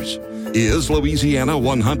 years. Is Louisiana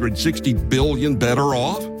 $160 billion better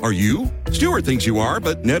off? Are you? Stuart thinks you are,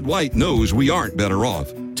 but Ned White knows we aren't better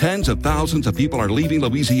off. Tens of thousands of people are leaving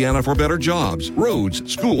Louisiana for better jobs,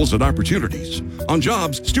 roads, schools, and opportunities. On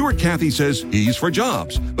jobs, Stuart Cathy says he's for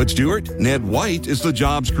jobs. But Stuart, Ned White is the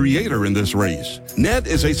jobs creator in this race. Ned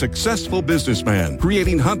is a successful businessman,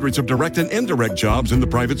 creating hundreds of direct and indirect jobs in the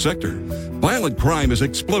private sector. Violent crime is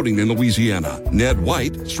exploding in Louisiana. Ned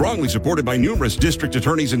White, strongly supported by numerous district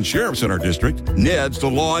attorneys and sheriffs in our district, Ned's the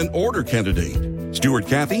law and order candidate. Stuart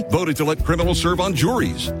Cathy voted to let criminals serve on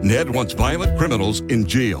juries. Ned wants violent criminals in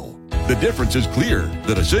jail. The difference is clear.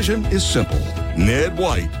 The decision is simple. Ned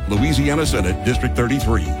White, Louisiana Senate, District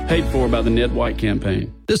 33. Paid for by the Ned White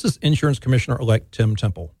campaign. This is Insurance Commissioner-elect Tim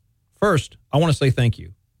Temple. First, I want to say thank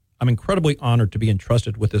you. I'm incredibly honored to be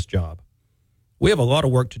entrusted with this job. We have a lot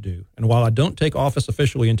of work to do, and while I don't take office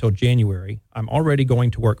officially until January, I'm already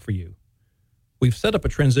going to work for you. We've set up a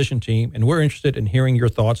transition team, and we're interested in hearing your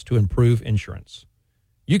thoughts to improve insurance.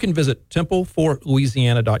 You can visit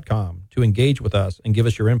templeforlouisiana.com to engage with us and give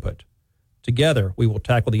us your input. Together, we will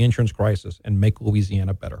tackle the insurance crisis and make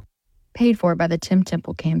Louisiana better. Paid for by the Tim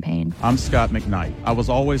Temple campaign. I'm Scott McKnight. I was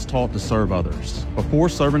always taught to serve others. Before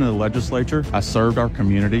serving in the legislature, I served our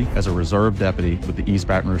community as a reserve deputy with the East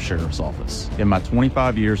Baton Rouge Sheriff's Office. In my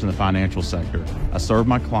 25 years in the financial sector, I served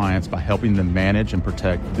my clients by helping them manage and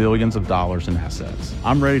protect billions of dollars in assets.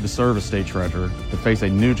 I'm ready to serve as state treasurer to face a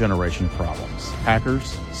new generation of problems: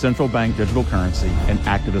 hackers, central bank digital currency, and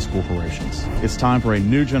activist corporations. It's time for a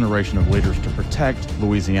new generation of leaders to protect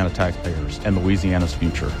Louisiana taxpayers and Louisiana's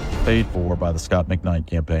future. Paid for by the Scott McKnight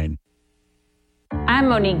campaign. I'm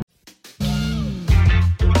Monique.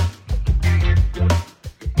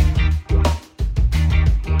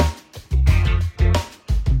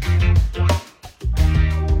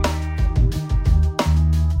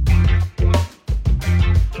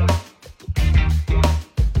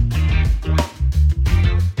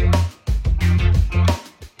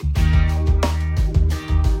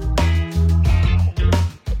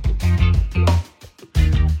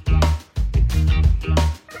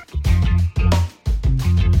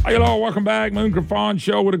 Hello, welcome back. Moon Griffon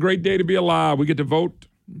Show. What a great day to be alive. We get to vote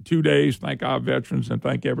in 2 days. Thank our veterans and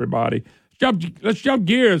thank everybody. Let's jump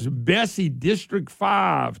gears. Bessie, District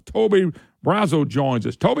 5. Toby Brazo joins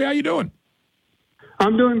us. Toby, how you doing?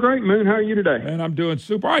 I'm doing great, Moon. How are you today? Man, I'm doing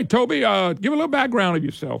super. All right, Toby, give a little background of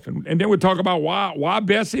yourself, and then we'll talk about why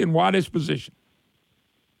Bessie and why this position.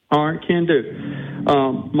 All right, can do.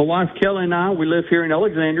 My wife, Kelly, and I, we live here in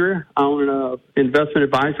Alexandria. I own an investment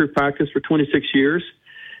advisory practice for 26 years.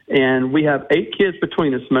 And we have 8 kids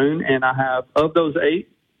between us, Moon, and I have, of those 8,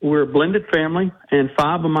 we're a blended family, and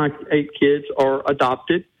 5 of my 8 kids are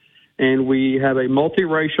adopted. And we have a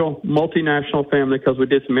multiracial, multinational family because we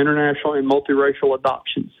did some international and multiracial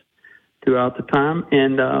adoptions throughout the time.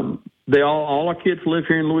 And all our kids live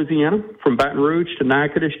here in Louisiana, from Baton Rouge to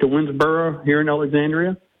Natchitoches to Winnsboro here in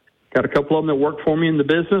Alexandria. Got a couple of them that work for me in the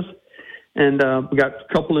business. And we got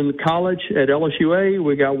a couple in college at LSUA.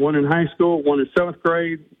 We got one in high school, one in 7th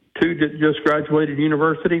grade, 2 that just graduated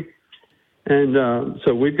university. And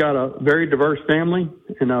so we've got a very diverse family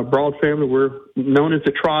and a broad family. We're known as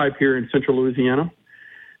a tribe here in central Louisiana.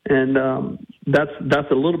 And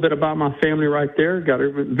that's a little bit about my family right there. Got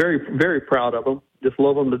very, very proud of them. Just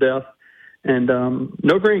love them to death. And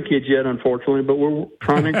no grandkids yet, unfortunately, but we're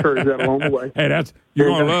trying to encourage that along the way. Hey, you're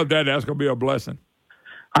going to love that. That's going to be a blessing.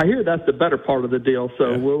 I hear that's the better part of the deal,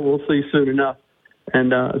 so we'll see soon enough.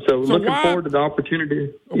 And so looking forward to the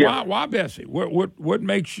opportunity. Yeah. Why Bessie? What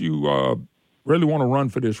makes you really want to run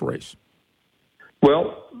for this race?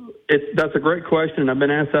 Well, that's a great question. I've been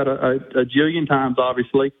asked that a jillion times,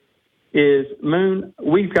 obviously. Moon,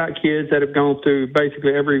 we've got kids that have gone through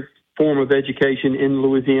basically every form of education in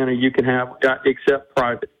Louisiana you can have, except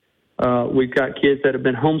private. We've got kids that have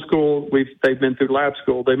been homeschooled. They've been through lab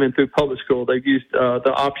school. They've been through public school. They've used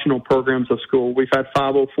the optional programs of school. We've had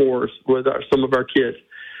 504s with some of our kids.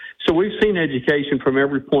 So we've seen education from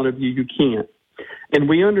every point of view you can. And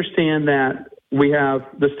we understand that we have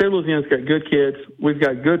the state of Louisiana's got good kids. We've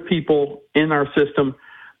got good people in our system.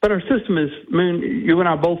 But our system is, Moon, you and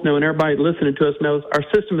I both know, and everybody listening to us knows, our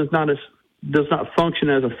system does not function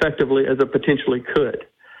as effectively as it potentially could.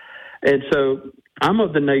 And so I'm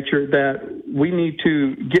of the nature that we need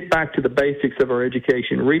to get back to the basics of our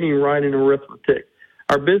education, reading, writing, and arithmetic.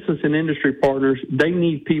 Our business and industry partners, they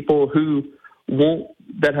need people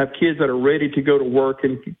that have kids that are ready to go to work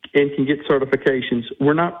and can get certifications.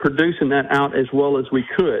 We're not producing that out as well as we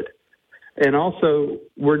could. And also,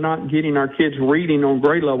 we're not getting our kids reading on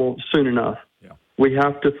grade level soon enough. Yeah. We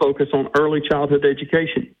have to focus on early childhood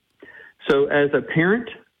education. So as a parent,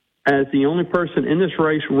 as the only person in this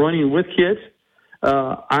race running with kids,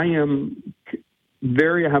 I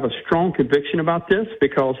have a strong conviction about this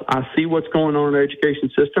because I see what's going on in our education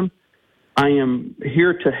system. I am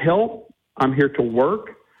here to help. I'm here to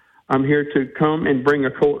work. I'm here to come and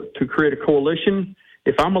to create a coalition.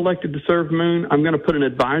 If I'm elected to serve, Moon, I'm going to put an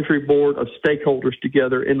advisory board of stakeholders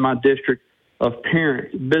together in my district of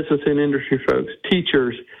parents, business and industry folks,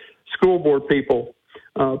 teachers, school board people,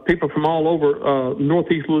 people from all over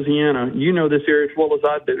Northeast Louisiana. You know this area as well as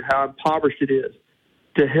I do, how impoverished it is,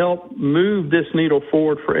 to help move this needle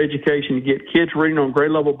forward for education, to get kids reading on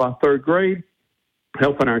grade level by third grade,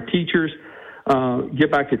 helping our teachers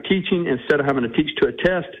get back to teaching instead of having to teach to a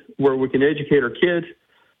test, where we can educate our kids,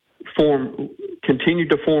 continue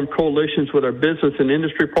to form coalitions with our business and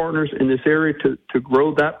industry partners in this area to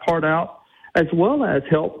grow that part out, as well as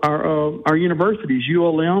help our universities,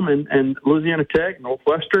 ULM and Louisiana Tech,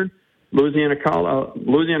 Northwestern, Louisiana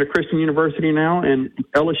Christian University now, and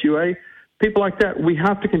LSUA, people like that. We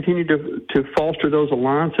have to continue to foster those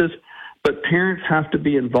alliances, but parents have to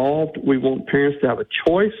be involved. We want parents to have a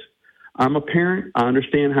choice. I'm a parent. I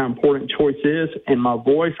understand how important choice is. And my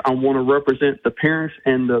voice, I want to represent the parents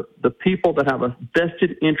and the people that have a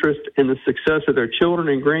vested interest in the success of their children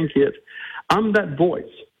and grandkids. I'm that voice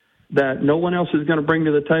that no one else is going to bring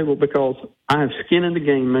to the table because I have skin in the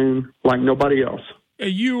game, Moon, like nobody else.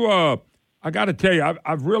 Hey, I got to tell you,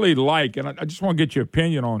 I've really liked, and I just want to get your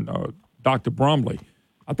opinion on Dr. Brumley.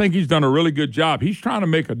 I think he's done a really good job. He's trying to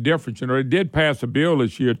make a difference. They did pass a bill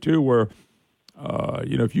this year, too, where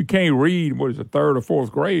if you can't read, third or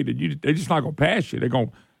fourth grade, they're just not going to pass you. They're going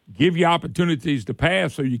to give you opportunities to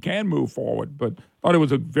pass so you can move forward. But I thought it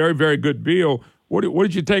was a very, very good bill. What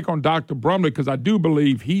did you take on Dr. Brumley? Because I do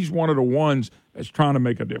believe he's one of the ones that's trying to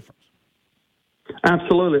make a difference.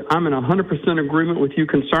 Absolutely. I'm in 100% agreement with you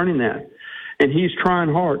concerning that. And he's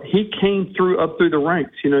trying hard. He came up through the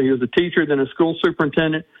ranks. He was a teacher, then a school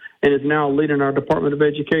superintendent, and is now leading our Department of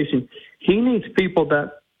Education. He needs people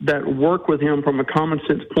that work with him from a common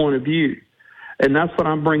sense point of view. And that's what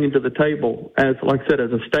I'm bringing to the table as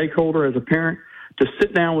a stakeholder, as a parent, to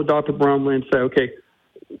sit down with Dr. Brumley and say, okay,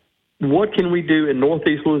 what can we do in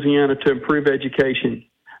Northeast Louisiana to improve education,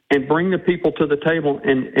 and bring the people to the table?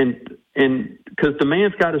 And because the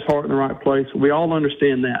man's got his heart in the right place. We all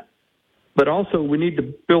understand that. But also we need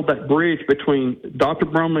to build that bridge between Dr.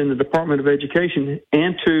 Brumley and the Department of Education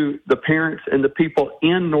and to the parents and the people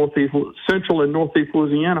in Central and Northeast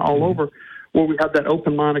Louisiana all over, where we have that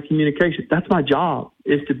open line of communication. That's my job,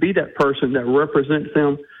 is to be that person that represents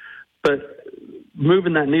them, but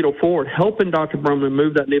moving that needle forward, helping Dr. Brumley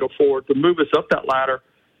move that needle forward, to move us up that ladder,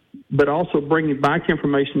 but also bringing back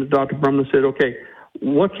information to Dr. Brumley and said, okay,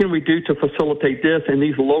 what can we do to facilitate this in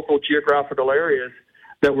these local geographical areas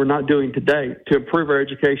that we're not doing today to improve our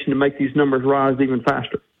education to make these numbers rise even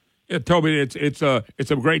faster? Yeah, Toby, it's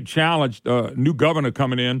a great challenge. New governor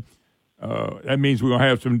coming in. That means we're going to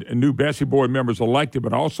have some new Bessie board members elected,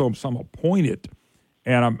 but also some appointed.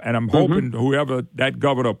 And I'm hoping whoever that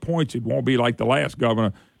governor appoints, it won't be like the last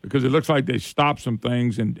governor, because it looks like they stopped some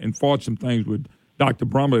things and fought some things with Dr.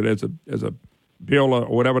 Brumley. There's a bill or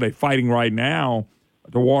whatever they're fighting right now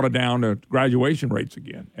to water down the graduation rates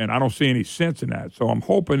again. And I don't see any sense in that. So I'm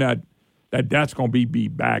hoping that's going to be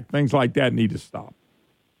beat back. Things like that need to stop.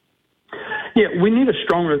 Yeah, we need a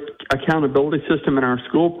stronger accountability system in our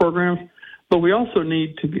school programs, but we also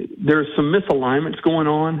need to there's some misalignments going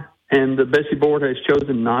on, and the Bessie Board has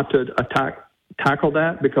chosen not to tackle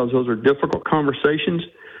that because those are difficult conversations.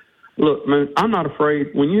 Look, man, I'm not afraid.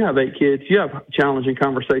 When you have 8 kids, you have challenging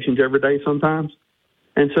conversations every day sometimes.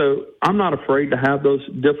 And so I'm not afraid to have those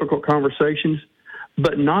difficult conversations,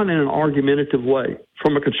 but not in an argumentative way.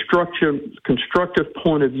 From a constructive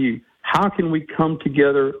point of view, how can we come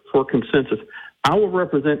together for consensus? I will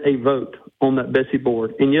represent a vote on that Bessie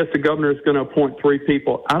Board. And yes, the governor is going to appoint 3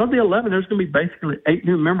 people. Out of the 11, there's going to be basically 8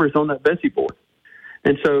 new members on that Bessie Board.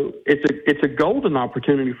 And so it's a golden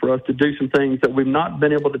opportunity for us to do some things that we've not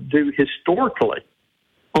been able to do historically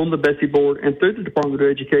on the Bessie Board and through the Department of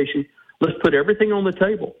Education. Let's put everything on the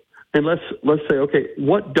table, and let's say, okay,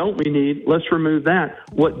 what don't we need? Let's remove that.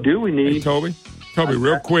 What do we need? Hey, Toby,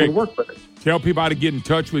 real quick, tell people how to get in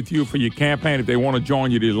touch with you for your campaign if they want to join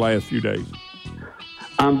you these last few days.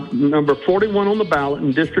 I'm number 41 on the ballot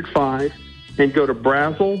in District 5, and go to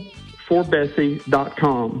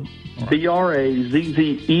brazzle4bessie.com.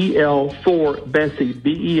 BRAZZEL for Bessie,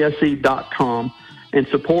 BESE.com, and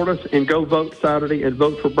support us and go vote Saturday and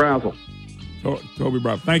vote for Brazzle. Toby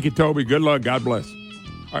Brown. Thank you, Toby. Good luck. God bless.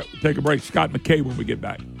 All right, we'll take a break. Scott McKay when we get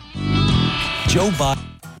back. Joe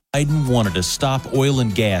Biden wanted to stop oil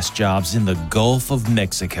and gas jobs in the Gulf of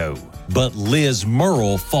Mexico. But Liz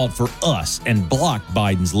Murrill fought for us and blocked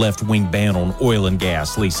Biden's left-wing ban on oil and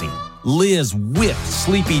gas leasing. Liz whipped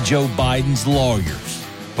Sleepy Joe Biden's lawyers.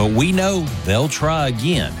 But we know they'll try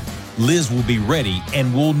again. Liz will be ready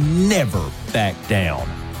and will never back down.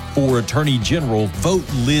 For Attorney General, vote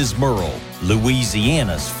Liz Murrill,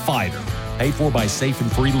 Louisiana's fighter. Paid for by Safe and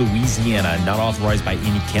Free Louisiana, not authorized by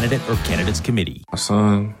any candidate or candidates committee. My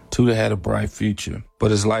son, Tudor, had a bright future, but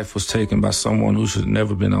his life was taken by someone who should have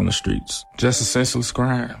never been on the streets. Just a senseless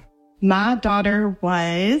crime. My daughter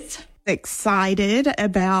was excited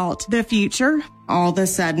about the future. All of a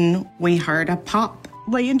sudden, we heard a pop.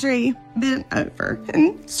 Landry bent over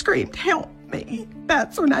and screamed, "Help me."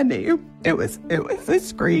 That's when I knew it was a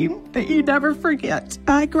scream that you never forget.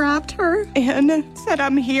 I grabbed her and said,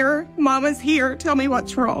 "I'm here. Mama's here. Tell me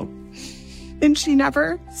what's wrong." And she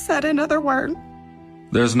never said another word.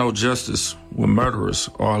 There's no justice when murderers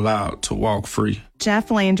are allowed to walk free.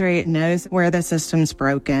 Jeff Landry knows where the system's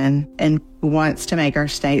broken and wants to make our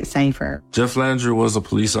state safer. Jeff Landry was a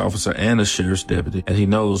police officer and a sheriff's deputy, and he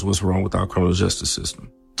knows what's wrong with our criminal justice system.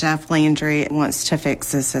 Jeff Landry wants to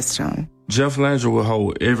fix the system. Jeff Landry will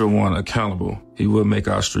hold everyone accountable. He will make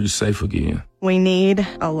our streets safe again. We need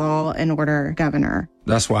a law and order governor.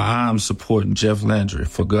 That's why I'm supporting Jeff Landry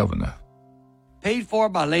for governor. Paid for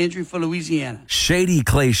by Landry for Louisiana. Shady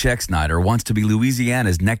Clay Schexnayder wants to be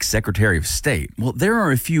Louisiana's next Secretary of State. Well, there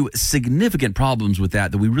are a few significant problems with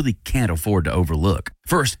that we really can't afford to overlook.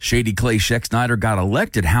 First, Shady Clay Schexnayder got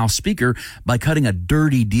elected House Speaker by cutting a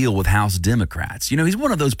dirty deal with House Democrats. You know, he's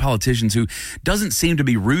one of those politicians who doesn't seem to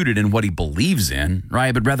be rooted in what he believes in,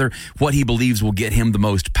 right? But rather what he believes will get him the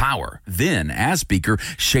most power. Then, as Speaker,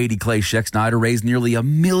 Shady Clay Schexnayder raised nearly $1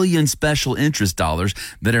 million special interest dollars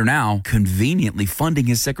that are now conveniently funding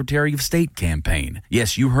his Secretary of State campaign.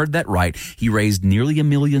 Yes, you heard that right. He raised nearly $1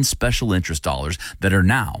 million special interest dollars that are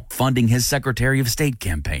now funding his Secretary of State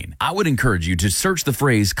campaign. I would encourage you to search the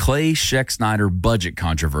phrase Clay Schexnayder budget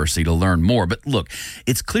controversy to learn more. But look,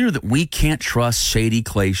 it's clear that we can't trust Shady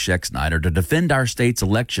Clay Schexnayder to defend our state's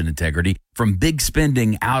election integrity from big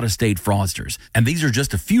spending out-of-state fraudsters. And these are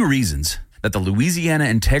just a few reasons that the Louisiana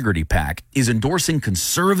Integrity PAC is endorsing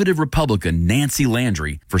conservative Republican Nancy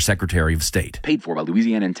Landry for Secretary of State. Paid for by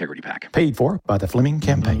Louisiana Integrity PAC. Paid for by the Fleming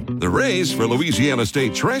Campaign. The race for Louisiana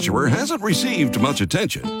State Treasurer hasn't received much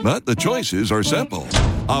attention, but the choices are simple.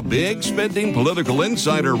 A big spending political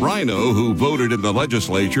insider rhino who voted in the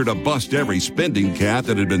legislature to bust every spending cap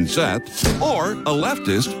that had been set, or a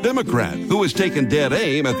leftist Democrat who has taken dead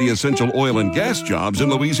aim at the essential oil and gas jobs in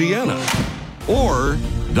Louisiana. Or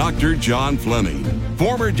Dr. John Fleming,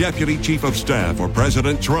 former Deputy Chief of Staff for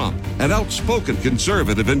President Trump, an outspoken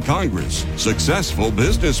conservative in Congress, successful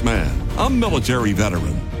businessman, a military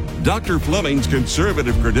veteran. Dr. Fleming's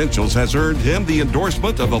conservative credentials has earned him the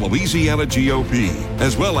endorsement of the Louisiana GOP,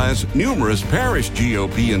 as well as numerous parish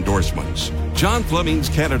GOP endorsements. John Fleming's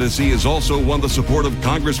candidacy has also won the support of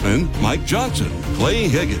Congressman Mike Johnson, Clay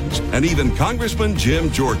Higgins, and even Congressman Jim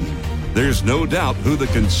Jordan. There's no doubt who the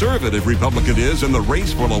conservative Republican is in the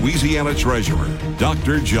race for Louisiana Treasurer,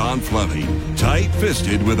 Dr. John Fleming,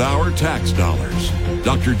 tight-fisted with our tax dollars.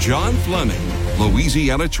 Dr. John Fleming,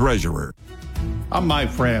 Louisiana Treasurer. I'm Mike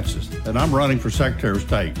Francis, and I'm running for Secretary of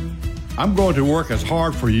State. I'm going to work as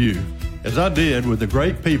hard for you as I did with the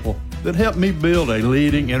great people that helped me build a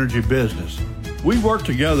leading energy business. We worked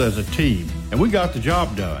together as a team, and we got the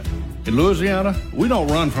job done. In Louisiana, we don't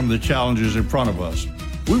run from the challenges in front of us.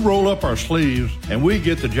 We roll up our sleeves, and we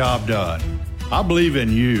get the job done. I believe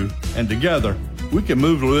in you, and together, we can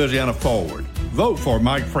move Louisiana forward. Vote for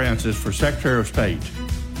Mike Francis for Secretary of State.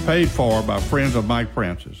 Paid for by friends of Mike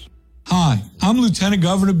Francis. Hi, I'm Lieutenant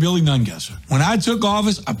Governor Billy Nungesser. When I took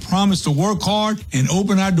office, I promised to work hard and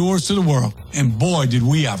open our doors to the world. And boy, did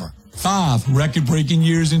we ever. 5 record-breaking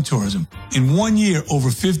years in tourism. In 1 year, over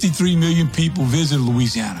 53 million people visited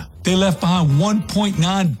Louisiana. They left behind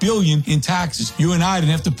 $1.9 billion in taxes you and I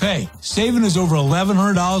didn't have to pay, saving us over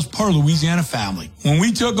 $1,100 per Louisiana family. When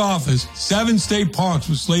we took office, 7 state parks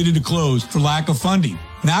were slated to close for lack of funding.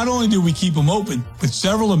 Not only did we keep them open, but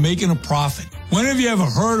several are making a profit. When have you ever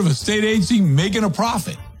heard of a state agency making a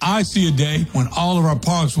profit? I see a day when all of our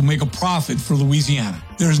parks will make a profit for Louisiana.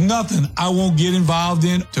 There's nothing I won't get involved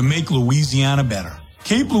in to make Louisiana better.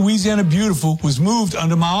 Keep Louisiana Beautiful was moved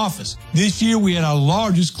under my office. This year we had our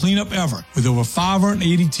largest cleanup ever with over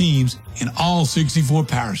 580 teams in all 64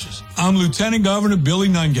 parishes. I'm Lieutenant Governor Billy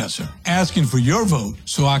Nungesser, asking for your vote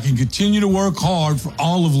so I can continue to work hard for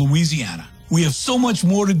all of Louisiana. We have so much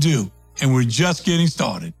more to do, and we're just getting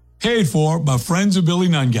started. Paid for by friends of Billy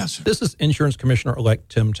Nungesser. This is Insurance Commissioner-elect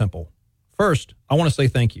Tim Temple. First, I want to say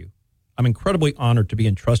thank you. I'm incredibly honored to be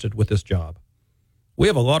entrusted with this job. We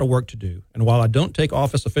have a lot of work to do, and while I don't take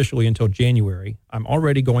office officially until January, I'm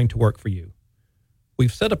already going to work for you.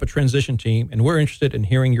 We've set up a transition team, and we're interested in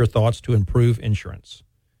hearing your thoughts to improve insurance.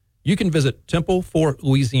 You can visit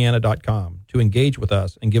templeforlouisiana.com to engage with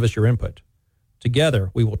us and give us your input. Together,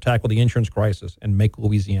 we will tackle the insurance crisis and make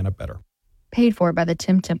Louisiana better. Paid for by the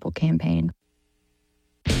Tim Temple Campaign.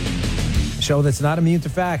 A show that's not immune to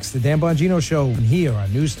facts. The Dan Bongino Show here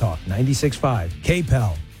on News Talk 96.5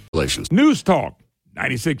 KPEL. News Talk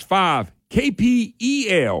 96.5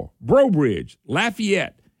 KPEL, Brobridge,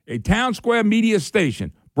 Lafayette, a Town Square media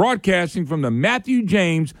station broadcasting from the Matthew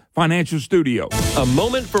James Financial Studio. A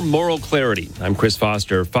moment for moral clarity. I'm Chris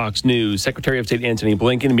Foster, Fox News. Secretary of State Antony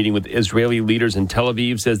Blinken, meeting with Israeli leaders in Tel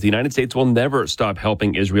Aviv, says the United States will never stop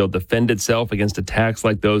helping Israel defend itself against attacks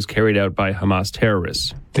like those carried out by Hamas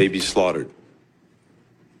terrorists. Babies slaughtered,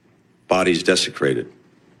 bodies desecrated,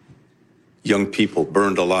 young people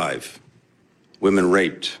burned alive, women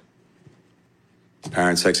raped,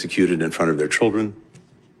 parents executed in front of their children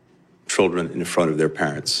in front of their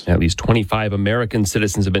parents. At least 25 American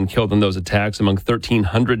citizens have been killed in those attacks, among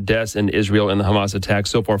 1,300 deaths in Israel in the Hamas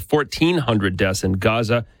attacks. So far, 1,400 deaths in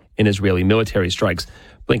Gaza in Israeli military strikes.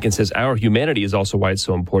 Blinken says our humanity is also why it's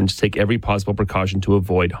so important to take every possible precaution to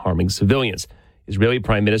avoid harming civilians. Israeli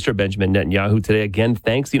Prime Minister Benjamin Netanyahu today again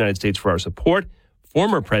thanks the United States for our support.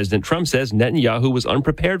 Former President Trump says Netanyahu was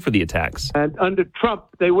unprepared for the attacks. And under Trump,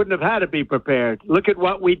 they wouldn't have had to be prepared. Look at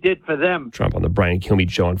what we did for them. Trump on the Brian Kilmeade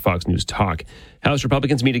Show on Fox News Talk. House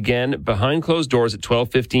Republicans meet again behind closed doors at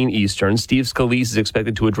 12:15 Eastern. Steve Scalise is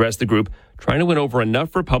expected to address the group, trying to win over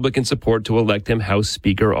enough Republican support to elect him House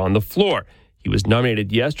Speaker on the floor. He was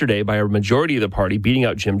nominated yesterday by a majority of the party, beating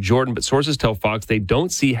out Jim Jordan, but sources tell Fox they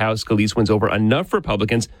don't see how Scalise wins over enough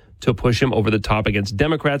Republicans to push him over the top against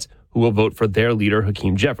Democrats who will vote for their leader,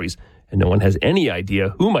 Hakeem Jeffries. And no one has any idea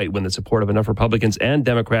who might win the support of enough Republicans and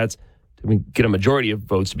Democrats to get a majority of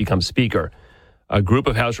votes to become Speaker. A group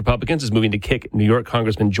of House Republicans is moving to kick New York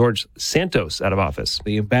Congressman George Santos out of office.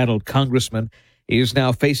 The embattled congressman is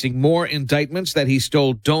now facing more indictments that he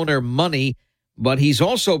stole donor money, but he's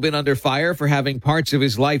also been under fire for having parts of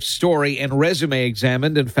his life story and resume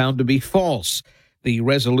examined and found to be false. The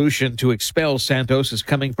resolution to expel Santos is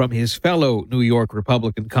coming from his fellow New York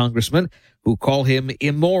Republican congressman who call him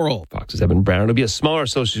immoral. Fox's Evan Brown. It'll be a smaller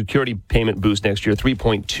Social Security payment boost next year,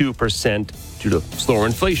 3.2% due to slower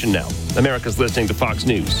inflation now. America's listening to Fox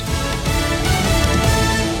News.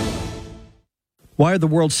 Why are the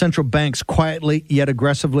world's central banks quietly yet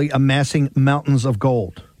aggressively amassing mountains of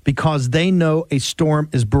gold? Because they know a storm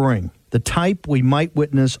is brewing, the type we might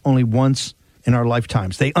witness only once in our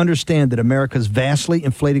lifetimes. They understand that America's vastly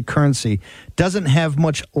inflated currency doesn't have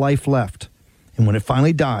much life left. And when it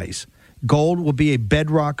finally dies, gold will be a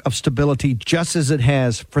bedrock of stability just as it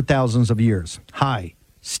has for thousands of years. Hi,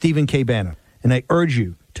 Stephen K. Bannon, and I urge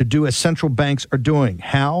you to do as central banks are doing.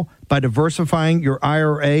 How? By diversifying your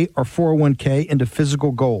IRA or 401k into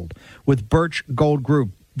physical gold with Birch Gold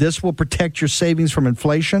Group. This will protect your savings from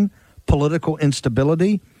inflation, political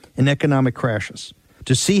instability, and economic crashes.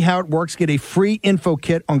 To see how it works, get a free info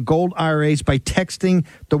kit on gold IRAs by texting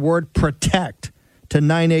the word PROTECT to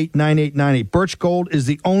 989898. Birch Gold is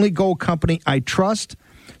the only gold company I trust,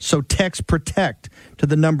 so text PROTECT to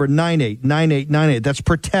the number 989898. That's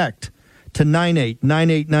PROTECT to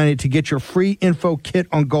 989898 to get your free info kit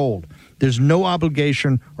on gold. There's no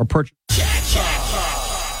obligation or purchase.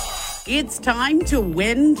 It's time to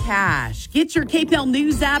win cash. Get your KPEL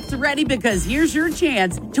News apps ready because here's your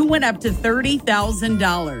chance to win up to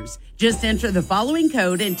 $30,000. Just enter the following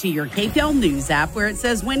code into your KPEL News app where it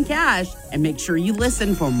says win cash, and make sure you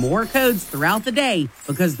listen for more codes throughout the day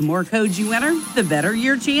because the more codes you enter, the better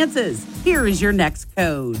your chances. Here is your next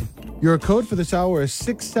code. Your code for this hour is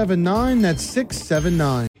 679. That's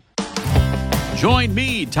 679. Join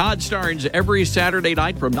me, Todd Starnes, every Saturday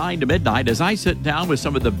night from 9 to midnight as I sit down with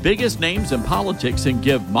some of the biggest names in politics and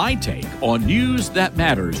give my take on news that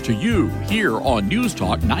matters to you here on News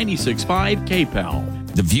Talk 96.5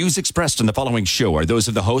 KPEL. The views expressed in the following show are those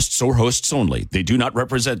of the hosts or hosts only. They do not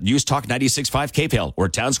represent News Talk 96.5 KPEL or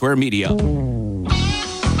Town Square Media.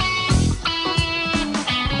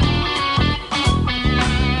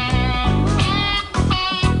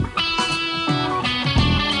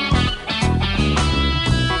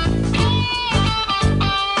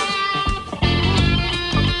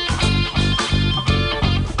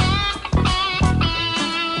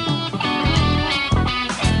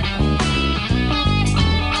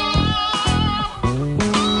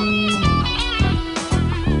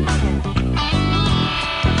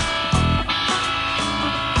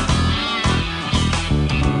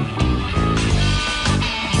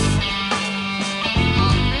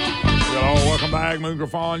 Moon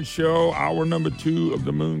Griffon Show, hour number 2 of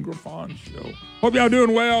the Moon Griffon Show. Hope y'all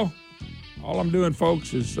doing well. All I'm doing,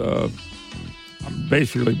 folks, is I'm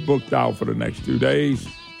basically booked out for the next 2 days,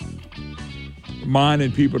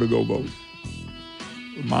 reminding people to go vote.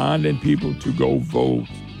 Reminding people to go vote.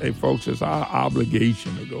 Hey, folks, it's our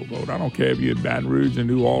obligation to go vote. I don't care if you're in Baton Rouge or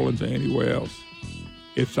New Orleans or anywhere else.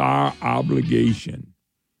 It's our obligation.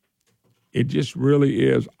 It just really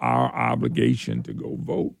is our obligation to go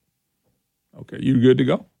vote. Okay, you good to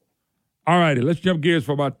go? All righty, let's jump gears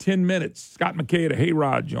for about 10 minutes. Scott McKay of Hey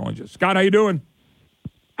Rod joins us. Scott, how you doing?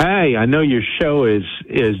 Hey, I know your show is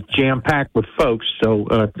jam-packed with folks, so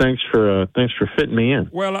thanks for fitting me in.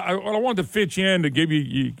 Well, I wanted to fit you in to give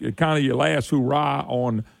you kind of your last hurrah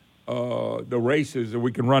on the races that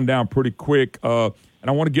we can run down pretty quick. And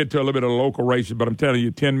I want to get to a little bit of the local races, but I'm telling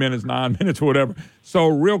you, 10 minutes, 9 minutes, whatever. So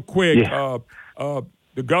real quick,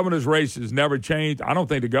 the governor's race has never changed. I don't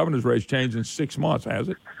think the governor's race changed in 6 months, has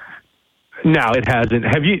it? No, it hasn't.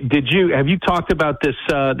 Have you talked about this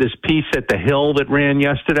piece at the Hill that ran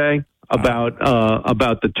yesterday about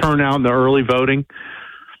the turnout and the early voting?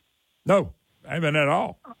 No, I haven't at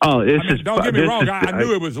all. Oh, don't get me wrong. I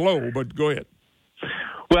knew it was low, but go ahead.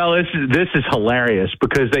 Well, this is hilarious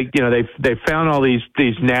because they found all these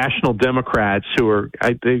national Democrats who are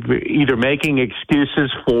either making excuses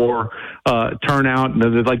for turnout,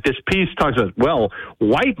 and like this piece talks about, well,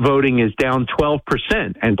 white voting is down 12%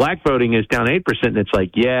 and black voting is down 8%, and it's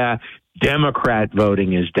like, yeah, Democrat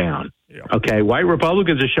voting is down. Yeah. Okay, white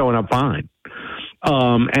Republicans are showing up fine,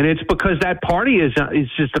 and it's because that party is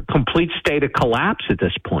just a complete state of collapse at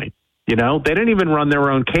this point. You know, they didn't even run their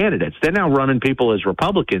own candidates. They're now running people as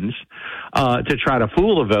Republicans to try to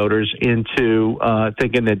fool the voters into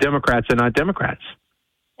thinking that Democrats are not Democrats.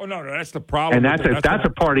 Oh, no, that's the problem. And that's a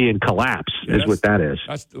party in collapse is what that is.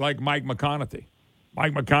 That's like Mike McConaughey.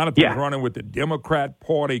 Mike McConaughey is running with the Democrat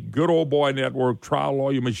Party, good old boy network, trial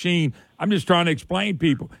lawyer machine. I'm just trying to explain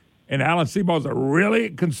people. And Alan Sebald's a really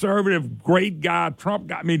conservative, great guy, Trump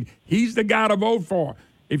guy. I mean, he's the guy to vote for.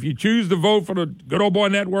 If you choose to vote for the good old boy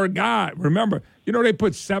network guy, remember, they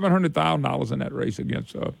put $700,000 in that race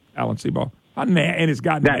against Alan Sebald. And it's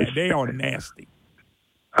got they are nasty.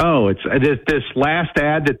 Oh, it's this last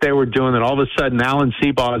ad that they were doing that all of a sudden Alan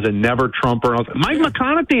Sebald is a never Trumper. Mike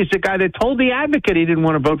McConaughey is the guy that told the Advocate he didn't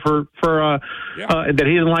want to vote for that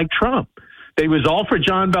he didn't like Trump. He was all for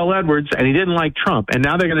John Bel Edwards and he didn't like Trump, and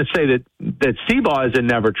now they're going to say that Sebald is a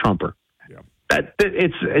never Trumper.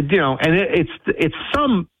 It's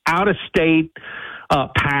some out of state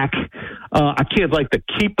PAC. I can't like the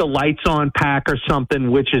Keep the Lights On PAC or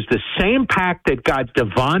something, which is the same PAC that got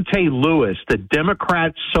Devontae Lewis, the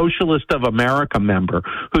Democrat Socialist of America member,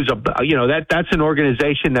 who's that's an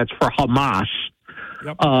organization that's for Hamas.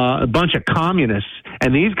 Yep. A bunch of communists,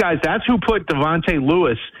 and these guys, that's who put Devontae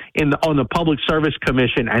Lewis on the Public Service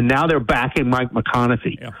Commission, and now they're backing Mike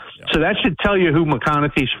McConaughey. Yeah. So that should tell you who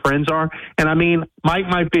McConaughey's friends are. And I mean, Mike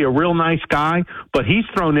might be a real nice guy, but he's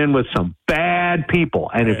thrown in with some bad bad people.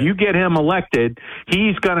 And if you get him elected,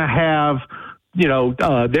 he's going to have,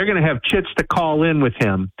 they're going to have chits to call in with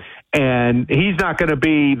him. And he's not going to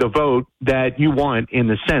be the vote that you want in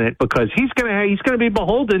the Senate because he's going to be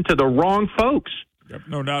beholden to the wrong folks. Yep,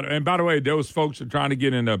 no doubt. And by the way, those folks are trying to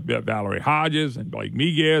get into Valerie Hodges and Blake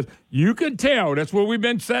Miguez. You could tell. That's what we've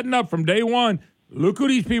been setting up from day one. Look who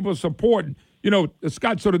these people are supporting.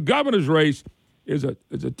 Scott, so the governor's race is a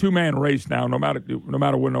two-man race now, no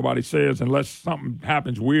matter what nobody says, unless something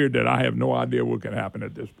happens weird that I have no idea what could happen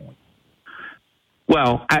at this point.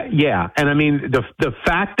 Well, yeah. And I mean, the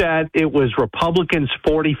fact that it was Republicans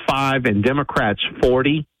 45 and Democrats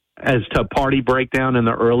 40 as to party breakdown in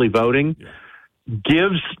the early voting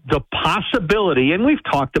gives the possibility, and we've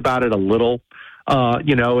talked about it a little, it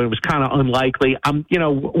was kind of unlikely.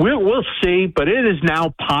 We'll see, but it is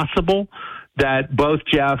now possible that both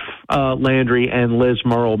Jeff Landry and Liz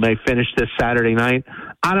Murrill may finish this Saturday night.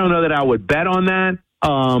 I don't know that I would bet on that.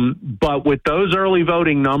 But with those early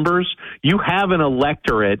voting numbers, you have an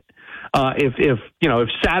electorate. If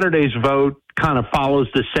Saturday's vote kind of follows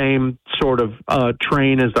the same sort of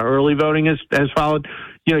train as the early voting has followed,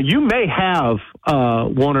 you may have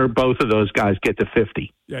one or both of those guys get to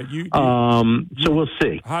 50. Yeah, so we'll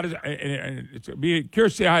see. How does it's be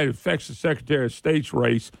curious to see how it affects the Secretary of State's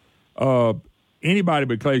race. Anybody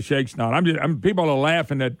but Clay Shakespeare. People are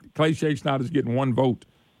laughing that Clay Shakespeare is getting one vote.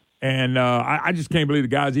 And I just can't believe the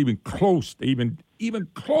guy's even close to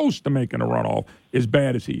making a runoff as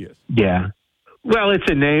bad as he is. Yeah. Well, it's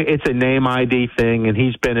a name ID thing, and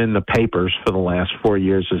he's been in the papers for the last 4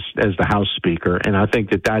 years as the House Speaker, and I think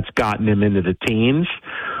that's gotten him into the teens.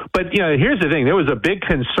 But here's the thing: there was a big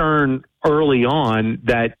concern early on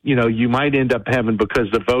that you might end up having, because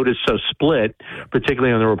the vote is so split,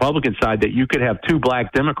 particularly on the Republican side, that you could have two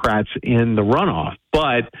black Democrats in the runoff,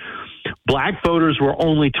 but black voters were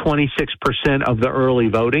only 26% of the early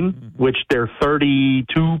voting, which they're 32%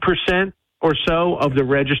 or so of the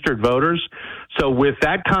registered voters. So with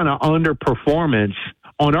that kind of underperformance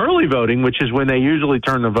on early voting, which is when they usually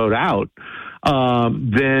turn the vote out,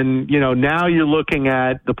 then, now you're looking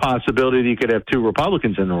at the possibility that you could have two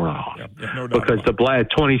Republicans in the runoff because the black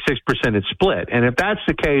 26% is split. And if that's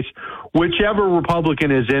the case, whichever Republican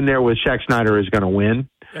is in there with Shakespeare is going to win.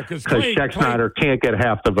 Because Shakespeare can't get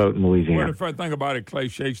half the vote in Louisiana. Well, the first thing about it, Clay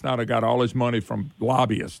Shakespeare got all his money from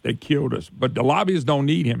lobbyists. They killed us. But the lobbyists don't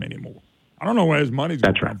need him anymore. I don't know where his money's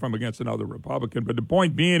going to come from against another Republican. But the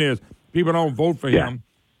point being is people don't vote for him.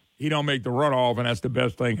 He don't make the runoff, and that's the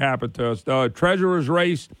best thing happened to us. The treasurer's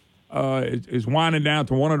race is winding down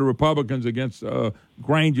to one of the Republicans against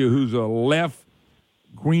Granger, who's a left,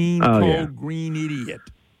 green idiot.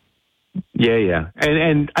 Yeah.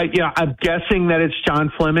 And I'm guessing that it's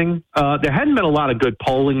John Fleming. There hadn't been a lot of good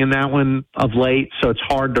polling in that one of late, so it's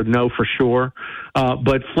hard to know for sure.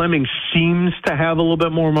 But Fleming seems to have a little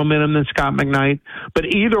bit more momentum than Scott McKnight. But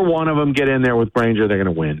either one of them get in there with Granger, they're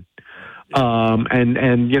going to win.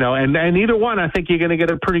 And either one, I think you're going to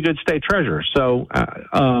get a pretty good state treasurer. So,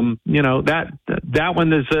 that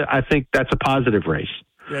one is, I think that's a positive race.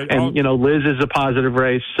 Yeah, and, Liz is a positive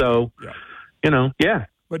race. So,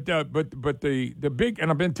 But the big,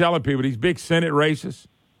 and I've been telling people, these big Senate races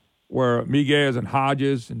where Miguez and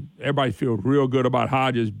Hodges, and everybody feels real good about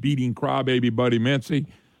Hodges beating crybaby Buddy Mincy.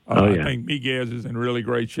 I think Miguez is in really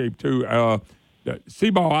great shape, too.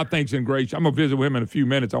 Seabaugh, I think, is in great shape. I'm going to visit with him in a few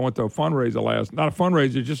minutes. I went to a fundraiser not a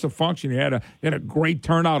fundraiser, just a function. He had a great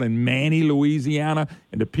turnout in Manny, Louisiana,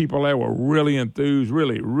 and the people there were really enthused,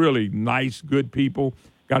 really, really nice, good people.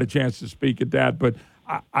 Got a chance to speak at that. But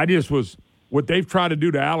I just was – what they've tried to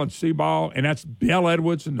do to Alan Seabaugh, and that's Bell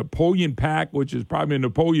Edwards and Napoleon Pack, which is probably in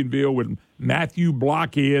Napoleonville with Matthew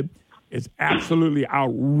Blockhead, is absolutely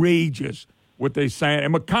outrageous what they're saying.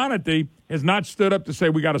 And McConaughey has not stood up to say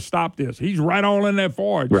we got to stop this. He's right on in there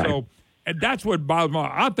for it. Right. So, and that's what bothers me.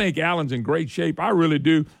 I think Alan's in great shape. I really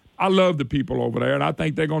do. I love the people over there, and I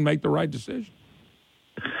think they're going to make the right decision.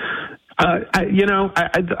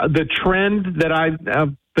 The trend that I've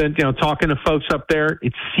been, talking to folks up there,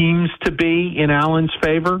 it seems to be in Allen's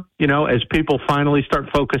favor, as people finally start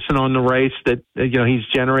focusing on the race that, he's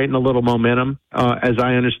generating a little momentum, as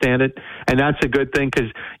I understand it. And that's a good thing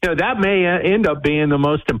because, that may end up being the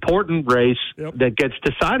most important race that gets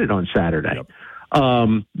decided on Saturday. Yep.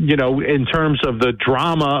 In terms of the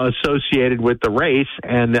drama associated with the race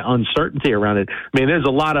and the uncertainty around it. I mean, there's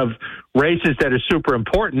a lot of races that are super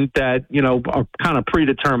important that, are kind of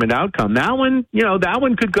predetermined outcome. That one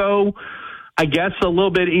could go, I guess a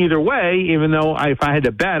little bit either way, even though if I had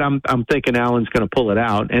to bet, I'm thinking Allen's going to pull it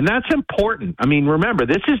out. And that's important. I mean, remember,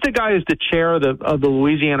 this is the guy who's the chair of the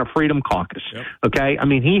Louisiana Freedom Caucus. Yep. Okay? I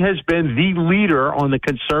mean, he has been the leader on the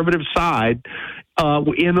conservative side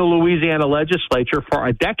in the Louisiana legislature for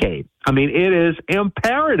a decade. I mean, it is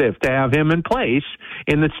imperative to have him in place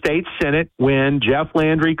in the state Senate when Jeff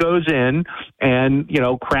Landry goes in and,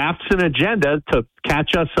 crafts an agenda to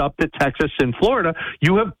catch us up to Texas and Florida.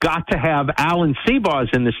 You have got to have Alan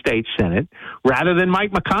Seabaugh in the state Senate rather than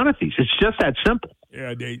Mike McConaughey's. It's just that simple.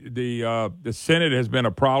 Yeah, the Senate has been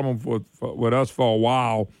a problem with us for a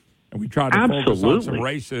while, and we tried to focus on some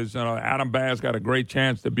races. Adam Bass got a great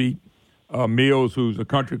chance to beat Mills, who's a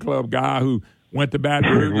country club guy who went to Baton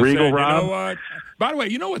Rouge. Regal Rob. You know what? By the way,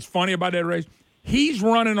 you know what's funny about that race? He's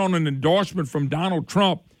running on an endorsement from Donald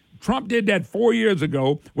Trump. Trump did that 4 years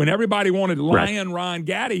ago when everybody wanted Ryan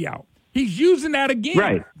Gaddy out. He's using that again.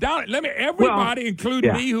 Right. Everybody,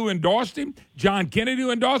 including me who endorsed him, John Kennedy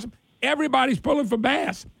who endorsed him, everybody's pulling for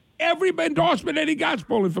Bass. Every endorsement that he got's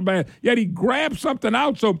pulling for Bass. Yet he grabbed something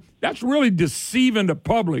out. So that's really deceiving the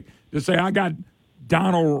public to say, I got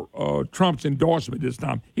Donald Trump's endorsement this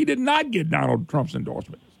time. He did not get Donald Trump's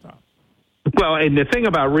endorsement this time. Well, and the thing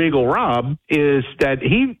about Regal Rob is that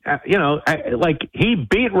he, he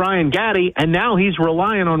beat Ryan Gaddy, and now he's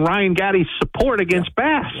relying on Ryan Gaddy's support against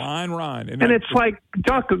Bass. Ryan. And it's like,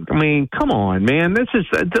 Doc, I mean, come on, man. This is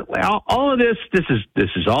all of this. This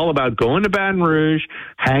is all about going to Baton Rouge,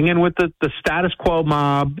 hanging with the status quo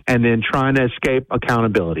mob, and then trying to escape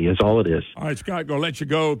accountability. Is all it is. All right, Scott, gonna let you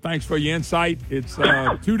go. Thanks for your insight. It's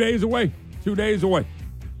 2 days away. 2 days away.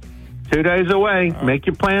 2 days away. Make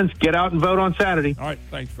your plans. Get out and vote on Saturday. All right.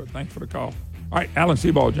 Thanks for the call. All right, Alan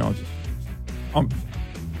Seabaugh joins us. I'm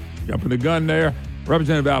jumping the gun there.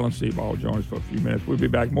 Representative Alan Seabaugh joins us for a few minutes. We'll be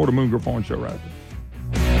back. More to Moon Griffon Show right after.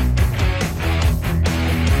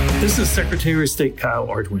 This is Secretary of State Kyle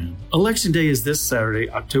Ardoin. Election Day is this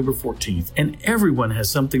Saturday, October 14th, and everyone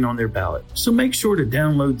has something on their ballot. So make sure to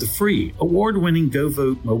download the free, award-winning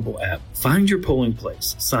GoVote mobile app. Find your polling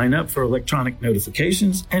place, sign up for electronic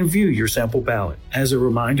notifications, and view your sample ballot. As a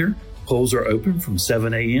reminder, polls are open from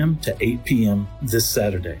 7 a.m. to 8 p.m. this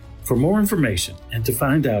Saturday. For more information and to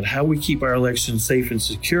find out how we keep our elections safe and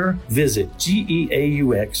secure, visit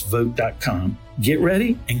geauxvote.com. Get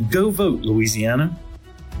ready and go vote, Louisiana.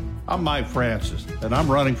 I'm Mike Francis, and I'm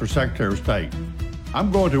running for Secretary of State. I'm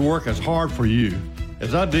going to work as hard for you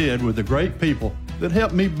as I did with the great people that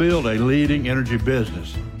helped me build a leading energy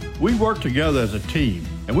business. We worked together as a team,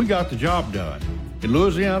 and we got the job done. In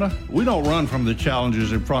Louisiana, we don't run from the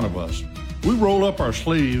challenges in front of us. We roll up our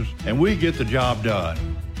sleeves, and we get the job done.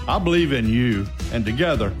 I believe in you, and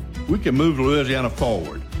together, we can move Louisiana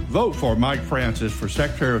forward. Vote for Mike Francis for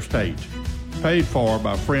Secretary of State. Paid for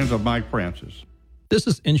by Friends of Mike Francis. This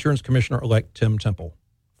is Insurance Commissioner-elect Tim Temple.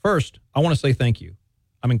 First, I want to say thank you.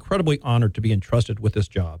 I'm incredibly honored to be entrusted with this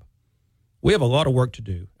job. We have a lot of work to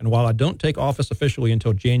do, and while I don't take office officially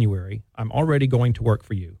until January, I'm already going to work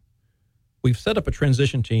for you. We've set up a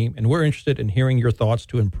transition team, and we're interested in hearing your thoughts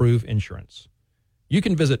to improve insurance. You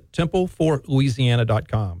can visit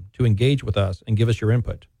templeforlouisiana.com to engage with us and give us your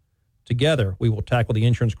input. Together, we will tackle the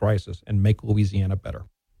insurance crisis and make Louisiana better.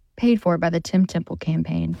 Paid for by the Tim Temple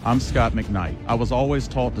campaign. I'm Scott McKnight. I was always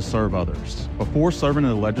taught to serve others. Before serving in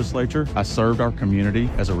the legislature, I served our community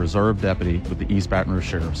as a reserve deputy with the East Baton Rouge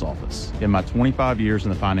Sheriff's Office. In my 25 years in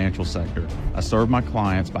the financial sector, I served my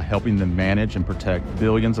clients by helping them manage and protect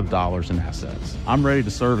billions of dollars in assets. I'm ready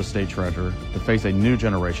to serve as state treasurer to face a new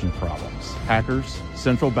generation of problems: hackers,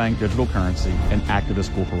 central bank digital currency, and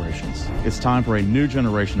activist corporations. It's time for a new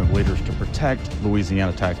generation of leaders to protect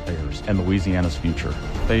Louisiana taxpayers and Louisiana's future.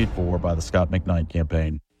 Paid for by the Scott McKnight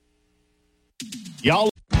campaign. Y'all.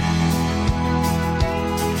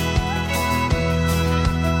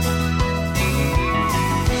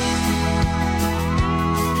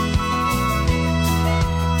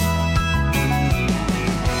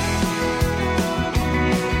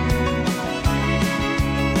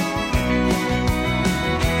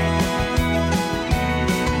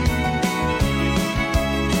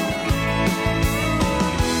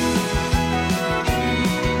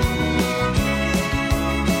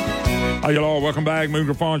 Hi, y'all. Welcome back. Moon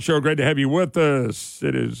Griffon Show. Great to have you with us.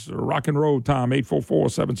 It is rock and roll time.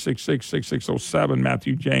 844-766-6607.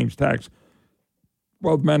 Matthew James Tax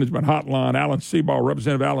Wealth Management Hotline. Alan Seabaugh,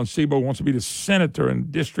 Representative Alan Seabaugh, wants to be the senator in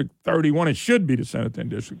District 31. It should be the senator in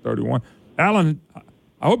District 31. Alan,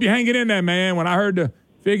 I hope you hang it in there, man. When I heard the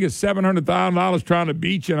figure $700,000 trying to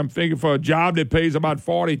beat you, and I'm thinking for a job that pays about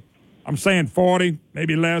 40, I'm saying 40,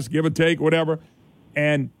 maybe less, give or take, whatever,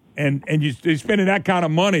 and you're spending that kind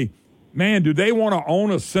of money. man, do they want to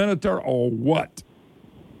own a senator or what?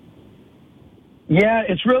 Yeah,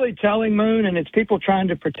 it's really telling, Moon, and it's people trying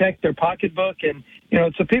to protect their pocketbook. And,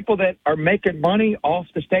 it's the people that are making money off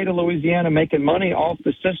the state of Louisiana, making money off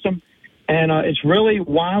the system. And it's really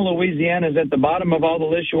why Louisiana is at the bottom of all the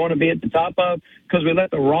lists you want to be at the top of, because we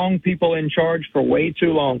let the wrong people in charge for way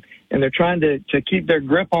too long. And they're trying to keep their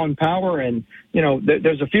grip on power. And,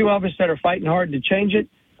 there's a few of us that are fighting hard to change it.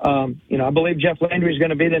 I believe Jeff Landry is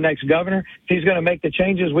going to be the next governor. If he's going to make the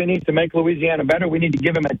changes we need to make Louisiana better, we need to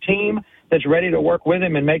give him a team that's ready to work with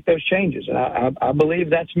him and make those changes. And I believe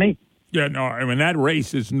that's me. Yeah, no, I mean, that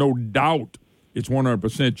race is no doubt it's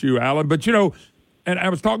 100% you, Alan. But, and I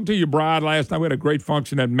was talking to your bride last night. We had a great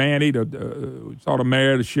function at Manny. We saw the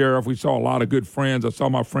mayor, the sheriff. We saw a lot of good friends. I saw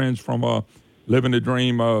my friends from Living the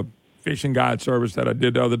Dream fishing guide service that I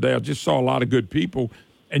did the other day. I just saw a lot of good people.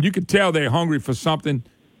 And you could tell they're hungry for something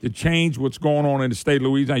to change what's going on in the state of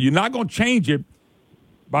Louisiana. You're not going to change it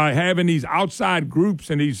by having these outside groups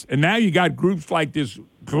and now you got groups like this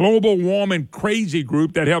global warming crazy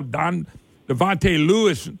group that helped Devontae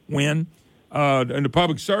Lewis win in the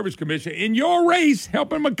Public Service Commission in your race,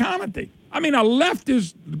 helping McConaughey. I mean, a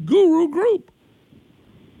leftist guru group.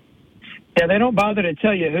 Yeah, they don't bother to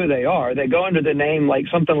tell you who they are. They go under the name like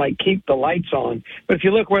something like Keep the Lights On. But if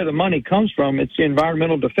you look where the money comes from, it's the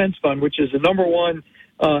Environmental Defense Fund, which is the number one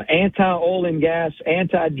anti-oil and gas,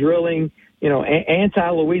 anti-drilling,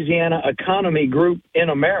 anti-Louisiana economy group in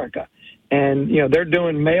America. And, they're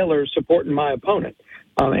doing mailers supporting my opponent.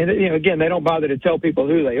 Again, they don't bother to tell people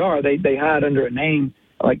who they are. They hide under a name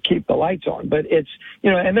like Keep the Lights On. But it's,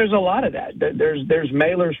 and there's a lot of that. There's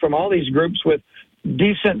mailers from all these groups with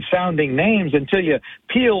decent sounding names until you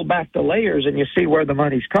peel back the layers and you see where the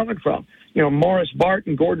money's coming from. Morris Bart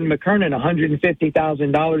and Gordon McKernan,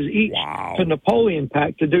 $150,000 each to Napoleon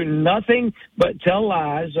PAC to do nothing but tell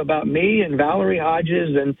lies about me and Valerie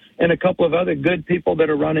Hodges and a couple of other good people that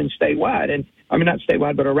are running statewide. And I mean, not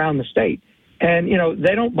statewide, but around the state. And,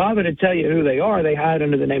 they don't bother to tell you who they are. They hide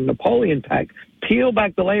under the name Napoleon PAC. Peel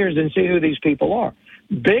back the layers and see who these people are.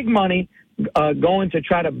 Big money going to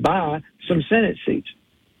try to buy some Senate seats.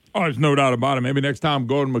 Oh, there's no doubt about it. Maybe next time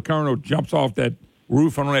Gordon McKernan jumps off that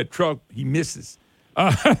roof on that truck, he misses.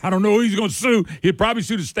 I don't know who he's going to sue. He'll probably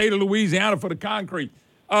sue the state of Louisiana for the concrete.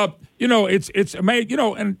 It's amazing.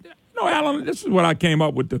 Alan, this is what I came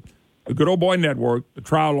up with, the Good Old Boy Network, the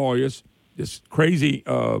trial lawyers, this crazy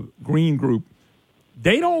green group.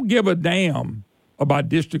 They don't give a damn about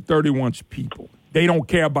District 31's people. They don't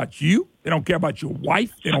care about you. They don't care about your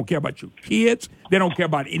wife. They don't care about your kids. They don't care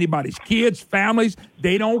about anybody's kids, families.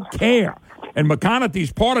 They don't care. And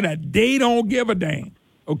McConaughey's part of that. They don't give a damn,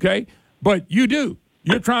 okay? But you do.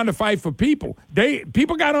 You're trying to fight for people.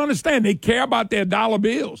 People got to understand they care about their dollar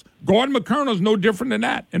bills. Gordon McKernan's no different than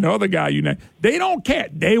that. And the other guy you know, they don't care.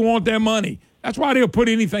 They want their money. That's why they'll put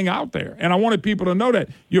anything out there. And I wanted people to know that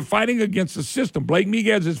you're fighting against the system. Blake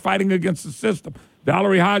Miguez is fighting against the system.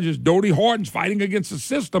 Valerie Hodges, Dodie Horton's fighting against the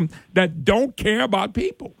system that don't care about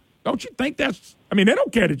people. Don't you think that's – I mean, they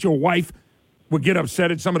don't care that your wife would get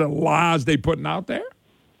upset at some of the lies they putting out there?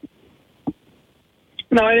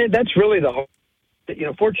 No, that's really the whole –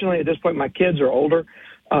 fortunately at this point my kids are older.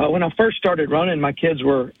 When I first started running, my kids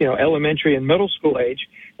were, elementary and middle school age,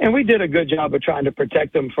 and we did a good job of trying to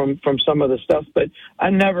protect them from some of the stuff. But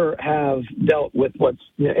I never have dealt with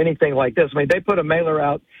anything like this. I mean, they put a mailer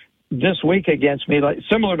out this week against me, like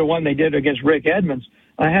similar to one they did against Rick Edmonds.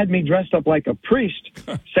 I had me dressed up like a priest,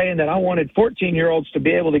 saying that I wanted 14-year-olds to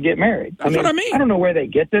be able to get married. That's what I mean. I don't know where they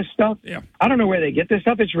get this stuff. Yeah. I don't know where they get this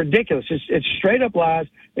stuff. It's ridiculous. It's straight up lies.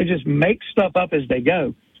 They just make stuff up as they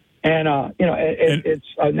go. And they're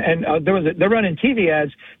running TV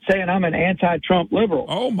ads saying I'm an anti-Trump liberal.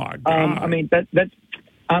 Oh my God! I mean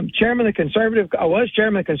I'm chairman of the conservative. I was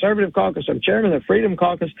chairman of the Conservative Caucus. I'm chairman of the Freedom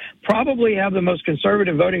Caucus. Probably have the most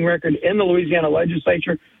conservative voting record in the Louisiana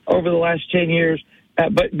legislature over the last 10 years.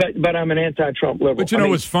 But I'm an anti-Trump liberal. But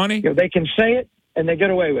what's funny? They can say it and they get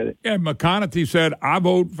away with it. Yeah, McConaughey said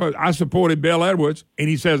I supported Bill Edwards, and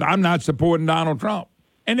he says I'm not supporting Donald Trump.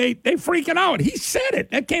 And they freaking out. He said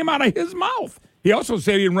it. That came out of his mouth. He also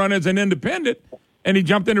said he'd run as an independent, and he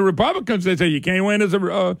jumped into Republicans. They say you can't win as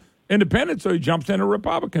an independent, so he jumps into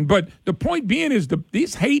Republican. But the point being is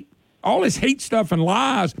all this hate stuff and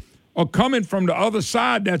lies are coming from the other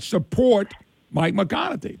side that support Mike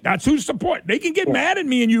McConaughey. That's who support. They can get mad at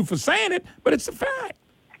me and you for saying it, but it's a fact.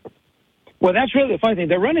 Well, that's really the funny thing.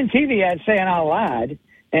 They're running TV ads saying I lied,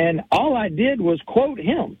 and all I did was quote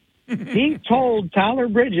him. He told Tyler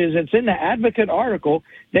Bridges, it's in the Advocate article,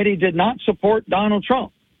 that he did not support Donald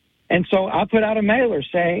Trump. And so I put out a mailer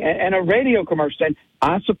saying, and a radio commercial saying,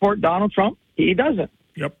 I support Donald Trump. He doesn't.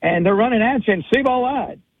 Yep. And they're running ads saying, Seabaugh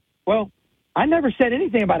lied. Well, I never said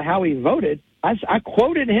anything about how he voted. I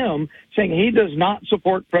quoted him saying he does not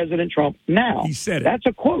support President Trump now. He said it. That's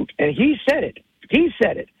a quote. And he said it. He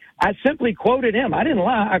said it. I simply quoted him. I didn't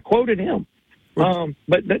lie. I quoted him.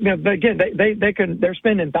 But again, they're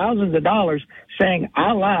spending thousands of dollars saying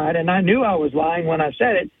I lied, and I knew I was lying when I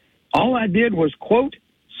said it. All I did was quote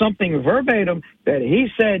something verbatim that he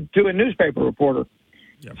said to a newspaper reporter.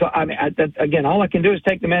 Yep. So, I mean, again, all I can do is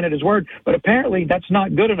take the man at his word. But apparently that's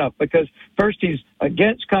not good enough because first he's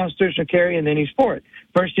against constitutional carry and then he's for it.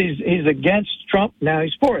 First he's against Trump, now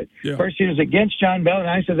he's for it. Yeah. First he was against John Bell, and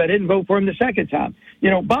now he says I didn't vote for him the second time.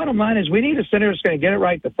 Bottom line is we need a senator who's going to get it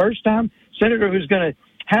right the first time, senator who's going to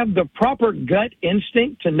have the proper gut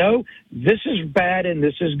instinct to know this is bad and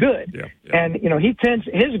this is good. Yeah, yeah. And,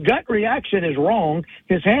 his gut reaction is wrong.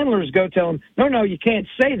 His handlers go tell him, no, you can't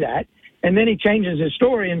say that. And then he changes his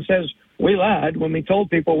story and says, we lied when we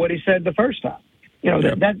told people what he said the first time.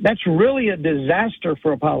 That's really a disaster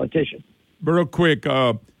for a politician. But real quick,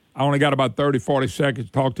 I only got about 30, 40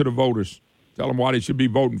 seconds. Talk to the voters. Tell them why they should be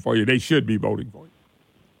voting for you. They should be voting for you.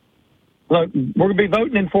 Look, we're going to be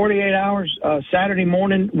voting in 48 hours. Saturday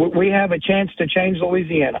morning, we have a chance to change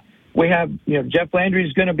Louisiana. We have, Jeff Landry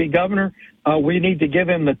is going to be governor. We need to give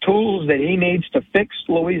him the tools that he needs to fix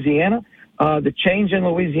Louisiana. The change in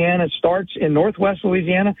Louisiana starts in northwest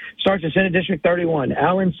Louisiana, starts in Senate District 31.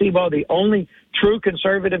 Alan Seabaugh, the only true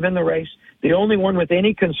conservative in the race, the only one with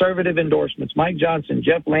any conservative endorsements, Mike Johnson,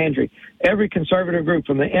 Jeff Landry, every conservative group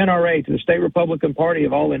from the NRA to the State Republican Party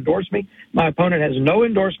have all endorsed me. My opponent has no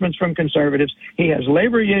endorsements from conservatives. He has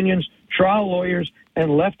labor unions, trial lawyers, and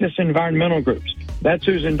leftist environmental groups. That's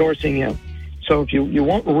who's endorsing him. So if you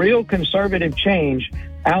want real conservative change,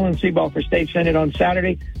 Alan Seabaugh for State Senate on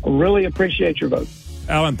Saturday. I really appreciate your vote.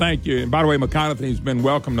 Alan, thank you. And by the way, McConaughey's been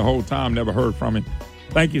welcome the whole time. Never heard from him.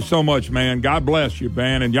 Thank you so much, man. God bless you,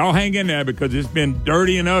 man. And y'all hang in there because it's been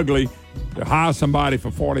dirty and ugly to hire somebody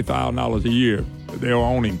for $40,000 a year. They'll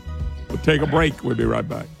own him. We'll take a break. We'll be right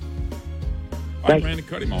back. I ran to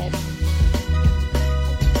cut him off.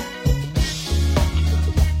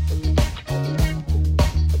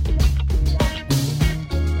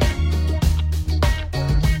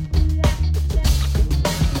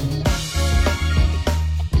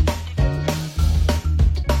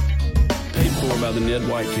 By the Ned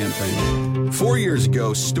White campaign. 4 years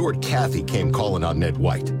ago, Stuart Cathy came calling on Ned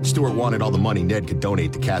White. Stuart wanted all the money Ned could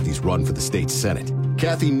donate to Cathy's run for the state Senate.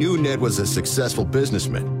 Cathy knew Ned was a successful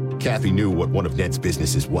businessman. Cathy knew what one of Ned's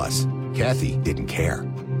businesses was. Cathy didn't care.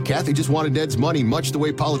 Cathy just wanted Ned's money much the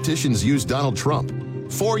way politicians use Donald Trump.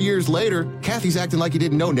 4 years later, Cathy's acting like he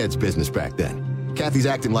didn't know Ned's business back then. Cathy's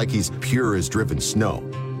acting like he's pure as driven snow.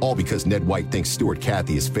 All because Ned White thinks Stuart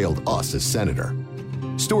Cathy has failed us as senator.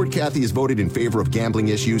 Stuart Cathy has voted in favor of gambling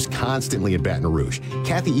issues constantly in Baton Rouge.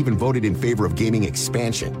 Cathy even voted in favor of gaming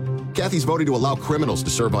expansion. Cathy's voted to allow criminals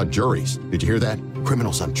to serve on juries. Did you hear that?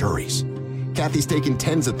 Criminals on juries. Cathy's taken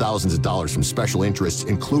tens of thousands of dollars from special interests,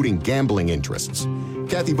 including gambling interests.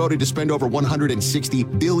 Cathy voted to spend over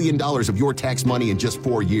 $160 billion of your tax money in just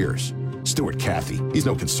 4 years. Stuart Cathy, he's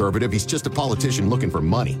no conservative. He's just a politician looking for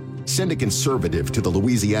money. Send a conservative to the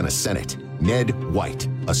Louisiana Senate. Ned White,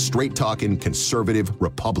 a straight-talking conservative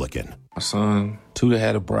Republican. My son, Tudor,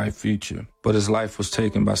 had a bright future, but his life was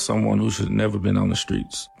taken by someone who should have never been on the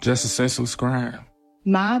streets. Just a senseless crime.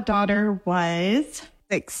 My daughter was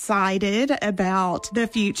excited about the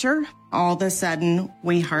future. All of a sudden,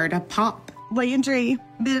 we heard a pop. Landry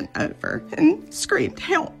bent over and screamed,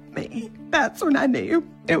 "Help me." That's when I knew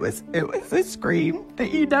it was a scream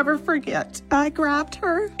that you never forget. I grabbed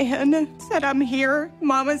her and said, "I'm here.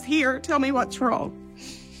 Mama's here. Tell me what's wrong."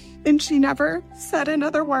 And she never said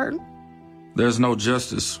another word. There's no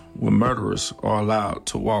justice when murderers are allowed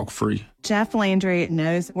to walk free. Jeff Landry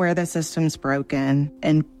knows where the system's broken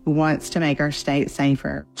and wants to make our state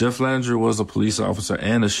safer. Jeff Landry was a police officer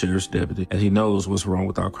and a sheriff's deputy, and he knows what's wrong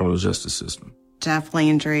with our criminal justice system. Jeff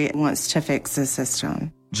Landry wants to fix the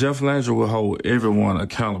system. Jeff Landry will hold everyone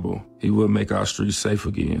accountable. He will make our streets safe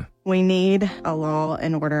again. We need a law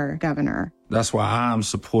and order governor. That's why I'm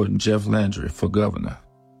supporting Jeff Landry for governor.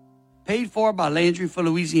 Paid for by Landry for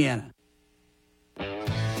Louisiana.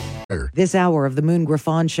 This hour of the Moon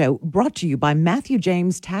Griffon Show brought to you by Matthew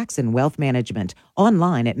James Tax and Wealth Management.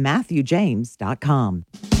 Online at MatthewJames.com.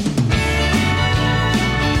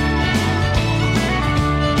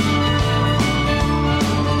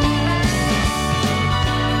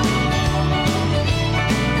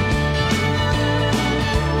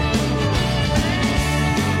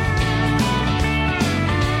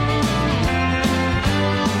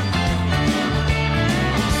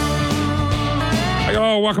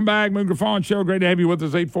 welcome back. Moon Griffon Show. Great to have you with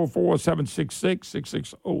us.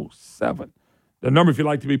 844-766-6607. The number, if you'd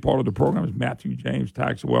like to be part of the program, is Matthew James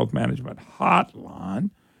Tax and Wealth Management Hotline.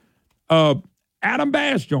 Adam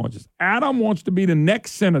Bass joins us. Adam wants to be the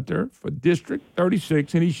next senator for District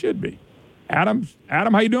 36, and he should be. Adam,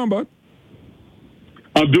 how you doing, bud?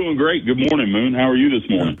 I'm doing great. Good morning, Moon. How are you this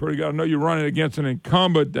morning? Yeah, pretty good. I know you're running against an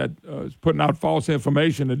incumbent that is putting out false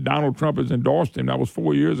information that Donald Trump has endorsed him. That was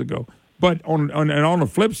 4 years ago. But on the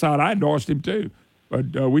flip side, I endorsed him too.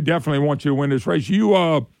 But we definitely want you to win this race.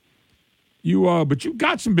 But you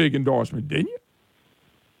got some big endorsement, didn't you?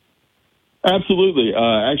 Absolutely.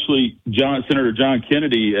 Actually, Senator John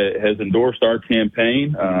Kennedy has endorsed our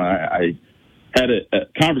campaign. I had a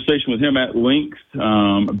conversation with him at length.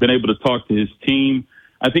 I've been able to talk to his team.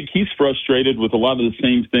 I think he's frustrated with a lot of the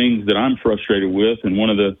same things that I'm frustrated with, and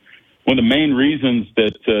one of the main reasons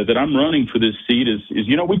that I'm running for this seat is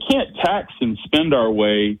we can't tax and spend our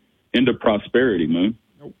way into prosperity, Moon.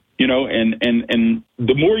 Nope. And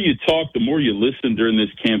the more you talk, the more you listen during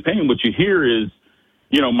this campaign, what you hear is,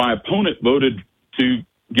 my opponent voted to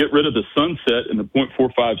get rid of the sunset and the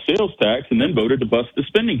 0.45 sales tax, and then voted to bust the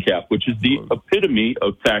spending cap, which is the epitome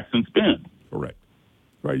of tax and spend. Correct.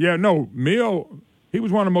 Right. Yeah. No, Mill. He was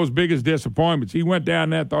one of the most biggest disappointments. He went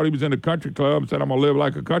down there, thought he was in a country club, and said, I'm going to live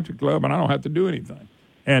like a country club, and I don't have to do anything.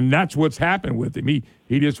 And that's what's happened with him. He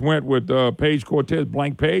just went with Page Cortez,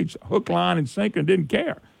 blank page, hook, line, and sinker, and didn't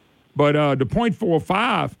care. But the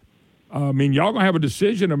 0.45, y'all going to have a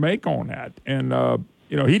decision to make on that. And,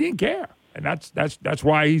 he didn't care. And that's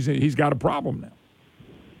why he's got a problem now.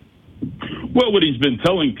 Well, what he's been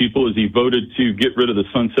telling people is he voted to get rid of the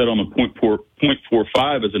sunset on the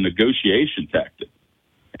 0.45 as a negotiation tactic.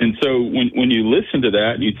 And so when you listen to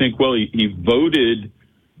that and you think, well, he voted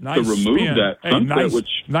to remove that sunset,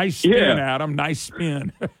 nice spin, Adam. Nice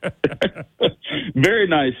spin. Very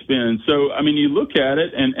nice spin. So, you look at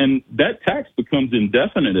it, and that tax becomes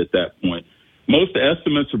indefinite at that point. Most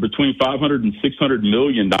estimates are between $500 and $600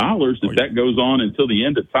 million. If that goes on until the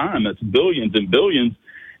end of time, that's billions and billions.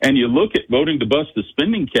 And you look at voting to bust the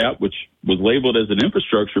spending cap, which was labeled as an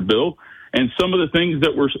infrastructure bill, and some of the things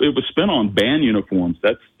it was spent on, band uniforms.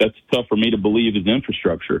 That's tough for me to believe is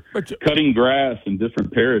infrastructure. Cutting grass in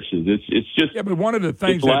different parishes. It's just but one of the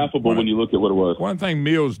things it's laughable when you look at what it was. One thing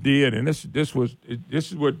Mills did, and this is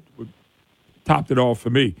what topped it off for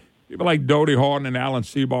me. People like Dodie Horton and Alan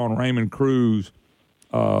Seabaugh and Raymond Cruz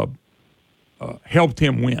helped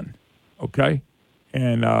him win. Okay,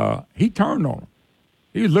 and he turned on them.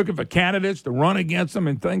 He was looking for candidates to run against him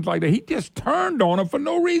and things like that. He just turned on him for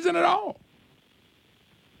no reason at all.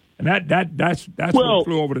 And that's what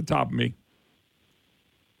flew over the top of me.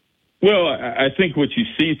 Well, I think what you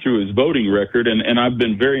see through his voting record, and I've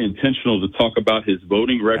been very intentional to talk about his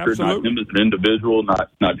voting record, not him as an individual,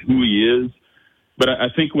 not who he is. But I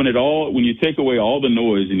think when you take away all the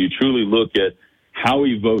noise and you truly look at how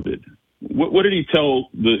he voted, what did he tell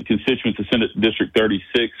the constituents of Senate District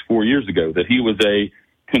 36 4 years ago? That he was a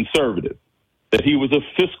conservative, that he was a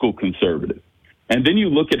fiscal conservative. And then you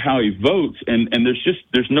look at how he votes, and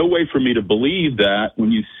there's no way for me to believe that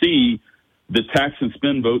when you see the tax and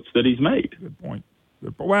spend votes that he's made. Good point.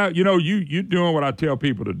 Well, you're doing what I tell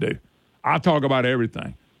people to do. I talk about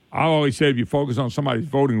everything. I always say if you focus on somebody's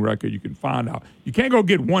voting record, you can find out. You can't go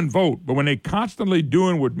get one vote, but when they're constantly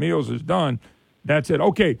doing what Mills has done, that's it.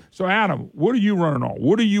 Okay, so Adam, what are you running on?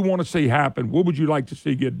 What do you want to see happen? What would you like to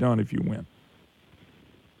see get done if you win?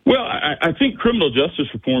 Well, I think criminal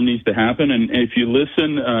justice reform needs to happen. And if you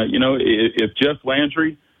listen, if Jeff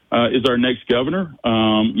Landry is our next governor,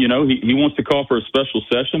 he wants to call for a special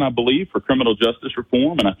session, I believe, for criminal justice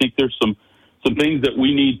reform. And I think there's some things that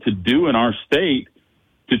we need to do in our state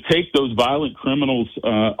to take those violent criminals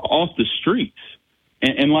off the streets.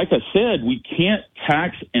 And like I said, we can't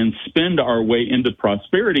tax and spend our way into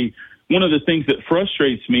prosperity. One of the things that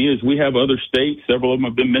frustrates me is we have other states, several of them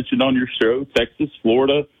have been mentioned on your show, Texas,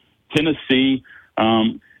 Florida, Tennessee,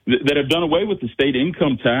 that have done away with the state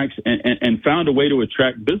income tax and found a way to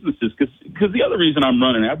attract businesses. Because the other reason I'm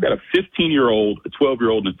running, I've got a 15-year-old, a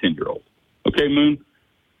 12-year-old, and a 10-year-old. Okay, Moon?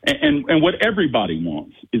 And what everybody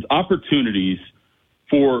wants is opportunities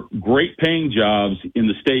for great paying jobs in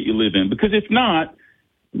the state you live in. Because if not,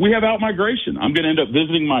 we have out-migration. I'm going to end up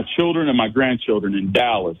visiting my children and my grandchildren in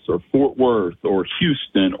Dallas or Fort Worth or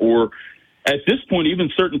Houston, or at this point, even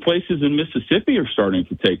certain places in Mississippi are starting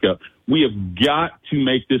to take up. We have got to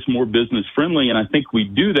make this more business-friendly, and I think we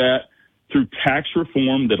do that through tax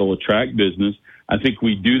reform that will attract business. I think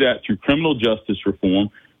we do that through criminal justice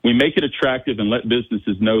reform. We make it attractive and let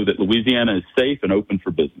businesses know that Louisiana is safe and open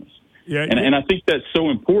for business. Yeah, and I think that's so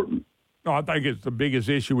important. No, I think it's the biggest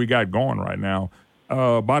issue we got going right now.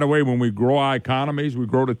 By the way, when we grow our economies, we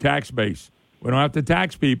grow the tax base. We don't have to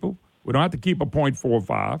tax people. We don't have to keep a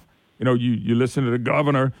 0.45. You know, you listen to the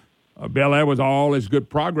governor. Bel Air was all this good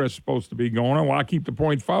progress supposed to be going on. Why keep the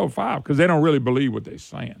 0.45? Because they don't really believe what they're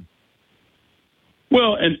saying.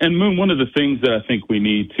 Well, and Moon, one of the things that I think we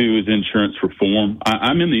need, too, is insurance reform.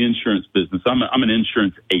 I'm in the insurance business. I'm an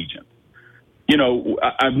insurance agent. You know,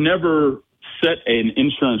 I've never set an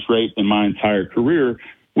insurance rate in my entire career,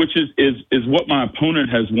 which is what my opponent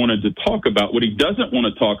has wanted to talk about. What he doesn't want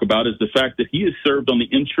to talk about is the fact that he has served on the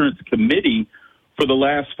insurance committee for the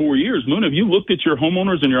last 4 years. Moon, have you looked at your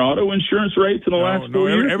homeowners and your auto insurance rates in the last 4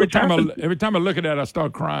 years? Every time I look at that, I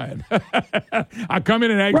start crying. I come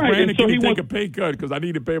in and ask Brandon, can he take a pay cut because I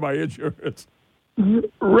need to pay my insurance.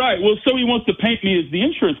 Right. Well, so he wants to paint me as the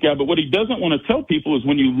insurance guy, but what he doesn't want to tell people is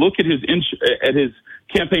when you look at his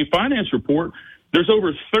campaign finance report, there's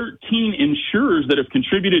over 13 insurers that have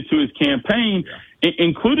contributed to his campaign,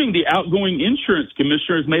 including the outgoing insurance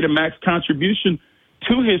commissioner has made a max contribution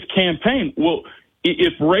to his campaign. Well,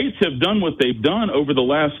 if rates have done what they've done over the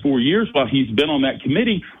last 4 years while he's been on that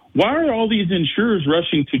committee, why are all these insurers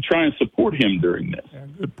rushing to try and support him during this? Yeah,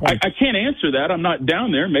 good point. I can't answer that. I'm not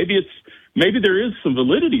down there. Maybe there is some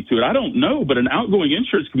validity to it. I don't know. But an outgoing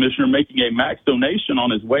insurance commissioner making a max donation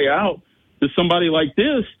on his way out to somebody like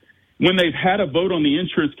this, when they've had a vote on the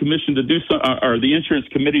insurance commission to do or the insurance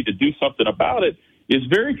committee to do something about it, is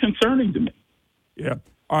very concerning to me. Yeah.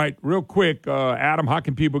 All right. Real quick, Adam, how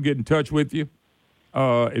can people get in touch with you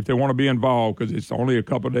if they want to be involved? Because it's only a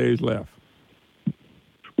couple of days left.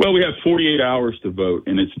 Well, we have 48 hours to vote,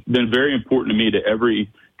 and it's been very important to me, to every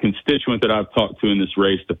constituent that I've talked to in this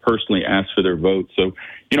race, to personally ask for their vote. So,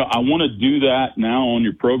 you know, I want to do that now on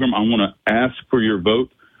your program. I want to ask for your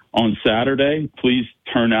vote on Saturday. Please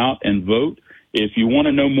turn out and vote. If you want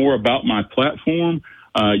to know more about my platform,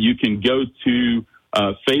 you can go to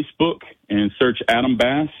Facebook and search Adam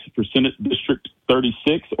Bass for Senate District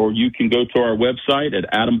 36, or you can go to our website at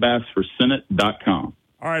adambassforsenate.com.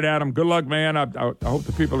 All right, Adam, good luck, man. I hope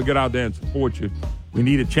the people will get out there and support you. We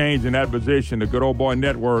need a change in that position, the Good Old Boy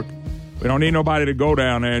Network. We don't need nobody to go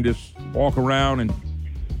down there and just walk around and,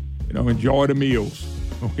 you know, enjoy the meals.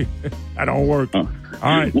 That don't work. All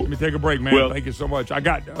right, let me take a break, man. Thank you so much. I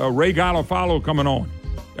got Ray Gallo coming on.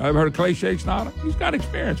 You ever heard of Clay Shakespeare? He's got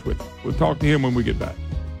experience with it. We'll talk to him when we get back.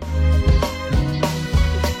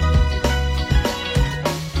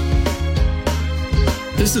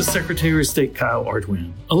 This is Secretary of State Kyle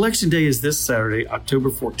Ardoin. Election Day is this Saturday,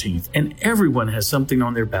 October 14th, and everyone has something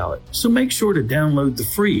on their ballot. So make sure to download the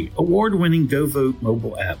free, award-winning GoVote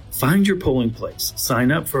mobile app. Find your polling place,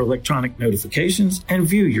 sign up for electronic notifications, and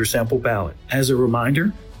view your sample ballot. As a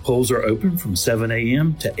reminder, polls are open from 7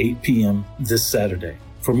 a.m. to 8 p.m. this Saturday.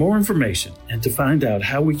 For more information and to find out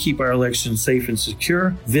how we keep our elections safe and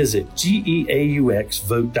secure, visit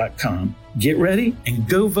geauxvote.com. Get ready and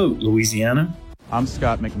go vote, Louisiana. I'm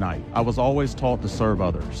Scott McKnight. I was always taught to serve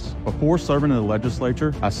others. Before serving in the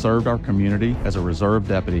legislature, I served our community as a reserve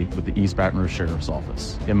deputy with the East Baton Rouge Sheriff's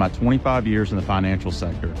Office. In my 25 years in the financial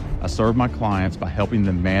sector, I served my clients by helping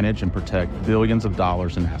them manage and protect billions of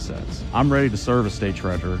dollars in assets. I'm ready to serve as state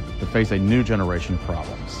treasurer to face a new generation of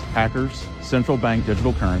problems: hackers, central bank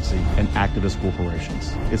digital currency, and activist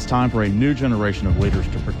corporations. It's time for a new generation of leaders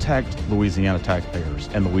to protect Louisiana taxpayers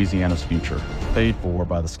and Louisiana's future. Paid for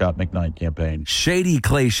by the Scott McKnight campaign. Shady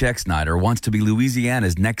Clay Schexnayder wants to be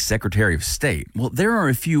Louisiana's next Secretary of State. Well, there are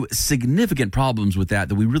a few significant problems with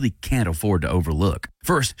that we really can't afford to overlook.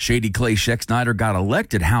 First, Shady Clay Schexnayder got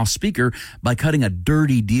elected House Speaker by cutting a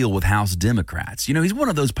dirty deal with House Democrats. You know, he's one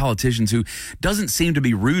of those politicians who doesn't seem to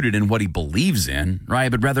be rooted in what he believes in, right?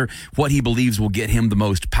 But rather what he believes will get him the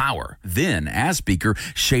most power. Then, as Speaker,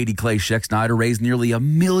 Shady Clay Schexnayder raised nearly $1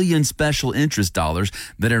 million special interest dollars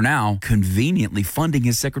that are now conveniently funding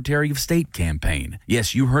his Secretary of State campaign.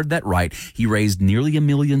 Yes, you heard that right. He raised nearly $1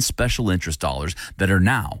 million special interest dollars that are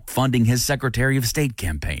now funding his Secretary of State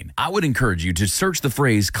campaign. I would encourage you to search the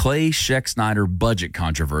phrase Clay Schexnayder budget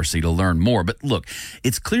controversy to learn more. But look,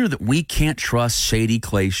 it's clear that we can't trust Shady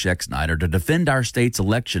Clay Schexnayder to defend our state's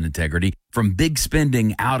election integrity from big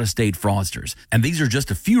spending, out-of-state fraudsters. And these are just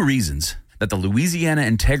a few reasons that the Louisiana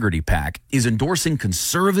Integrity PAC is endorsing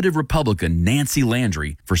conservative Republican Nancy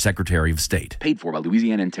Landry for Secretary of State. Paid for by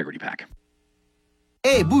Louisiana Integrity PAC.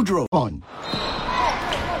 Hey, Boudreaux, on.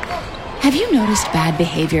 Have you noticed bad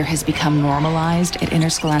behavior has become normalized at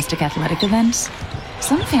interscholastic athletic events?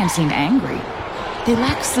 Some fans seem angry. They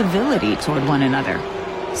lack civility toward one another.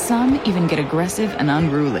 Some even get aggressive and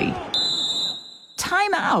unruly.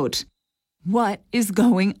 Time out. What is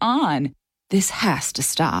going on? This has to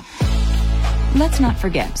stop. Let's not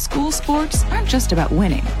forget, school sports aren't just about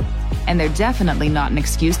winning. And they're definitely not an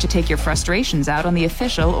excuse to take your frustrations out on the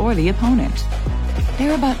official or the opponent.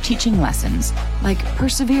 They're about teaching lessons like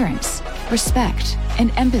perseverance, respect,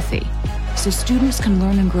 and empathy, so students can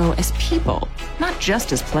learn and grow as people, not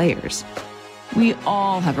just as players. We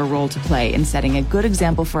all have a role to play in setting a good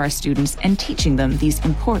example for our students and teaching them these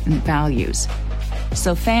important values.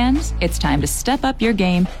 So fans, it's time to step up your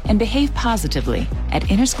game and behave positively at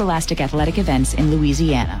interscholastic athletic events in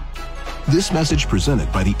Louisiana. This message presented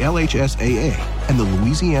by the LHSAA and the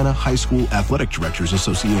Louisiana High School Athletic Directors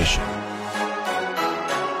Association.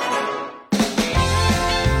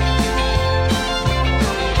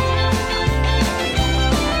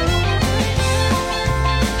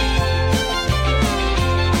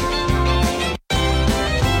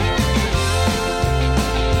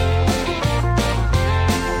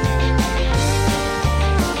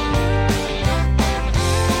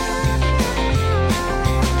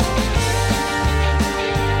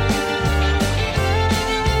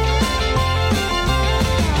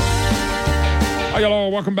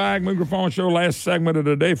 Welcome back. Moon Griffon Show, last segment of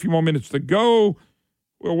the day. A few more minutes to go.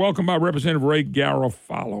 We're welcomed by Representative Ray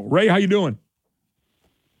Garofalo. Ray, how you doing?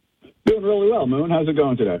 Doing really well, Moon. How's it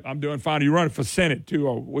going today? I'm doing fine. You're running for Senate, too.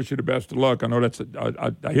 I wish you the best of luck. I know that's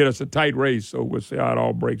I hit us a tight race, so we'll see how it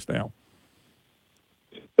all breaks down.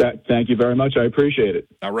 Thank you very much. I appreciate it.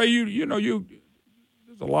 Now, Ray,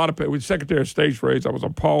 there's a lot of people. With Secretary of State's race, I was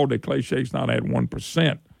appalled that Clay Shake's not at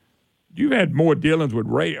 1%. You've had more dealings with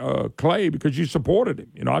Clay because you supported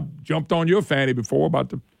him. You know, I jumped on your fanny before about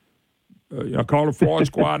the, call the fraud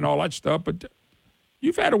squad and all that stuff, but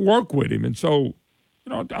you've had to work with him. And so,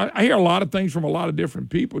 I hear a lot of things from a lot of different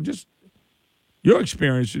people. Just your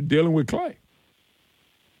experience dealing with Clay.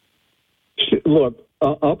 Look,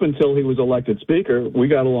 up until he was elected speaker, we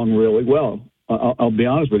got along really well. I'll be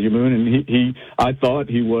honest with you, Moon, and I thought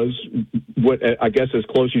he was what I guess as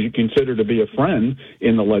close as you consider to be a friend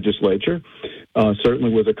in the legislature.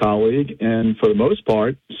 Certainly was a colleague, and for the most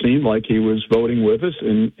part, seemed like he was voting with us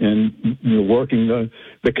and working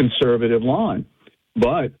the conservative line.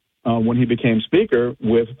 But when he became speaker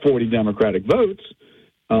with 40 Democratic votes,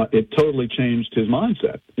 it totally changed his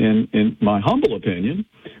mindset. In my humble opinion,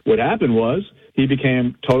 what happened was he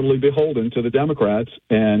became totally beholden to the Democrats,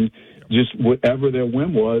 and just whatever their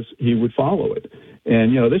whim was, he would follow it.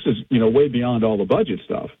 And, this is, way beyond all the budget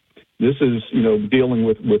stuff. This is, dealing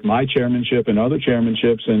with my chairmanship and other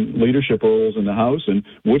chairmanships and leadership roles in the House and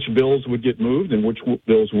which bills would get moved and which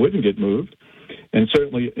bills wouldn't get moved. And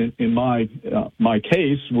certainly in my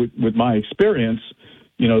case, with my experience,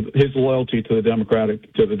 his loyalty to the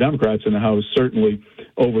Democrats in the House certainly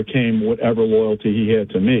overcame whatever loyalty he had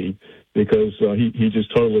to me, because he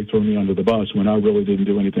just totally threw me under the bus when I really didn't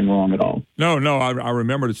do anything wrong at all. No, I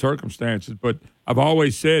remember the circumstances, but I've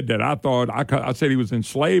always said that I said he was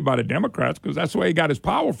enslaved by the Democrats because that's where he got his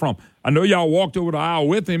power from. I know y'all walked over the aisle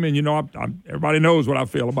with him, and, everybody knows what I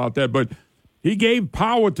feel about that, but he gave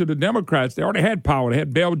power to the Democrats. They already had power. They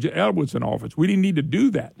had Bill Edwards in office. We didn't need to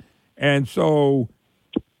do that. And so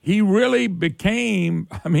he really became,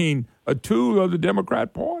 a tool of the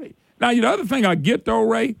Democrat Party. Now, the other thing I get, though,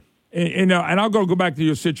 Ray, and I'll go back to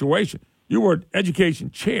your situation. You were education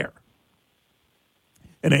chair.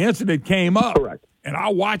 And the incident came up. Correct. And I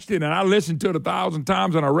watched it, and I listened to it 1,000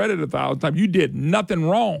 times, and I read it 1,000 times. You did nothing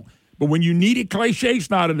wrong. But when you needed Clay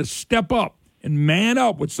Shakespeare to step up and man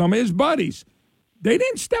up with some of his buddies, they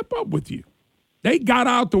didn't step up with you. They got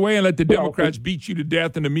out the way and let the Democrats beat you to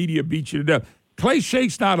death and the media beat you to death. Clay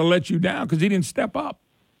Shakespeare let you down because he didn't step up.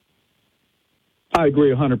 I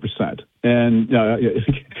agree 100%. And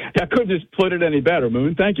I couldn't just put it any better,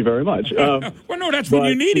 Moon. Thank you very much. Well, no, that's when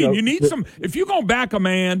you need him. You need some. If you're going to back a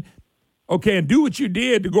man, okay, and do what you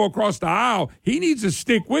did to go across the aisle, he needs to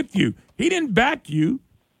stick with you. He didn't back you.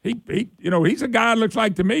 He's a guy that looks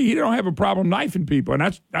like to me, he don't have a problem knifing people.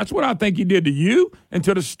 And that's what I think he did to you and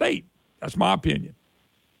to the state. That's my opinion.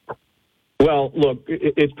 Well, look,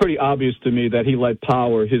 it's pretty obvious to me that he let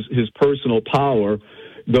his personal power,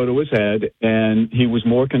 go to his head, and he was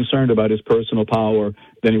more concerned about his personal power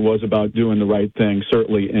than he was about doing the right thing,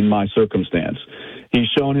 certainly in my circumstance. He's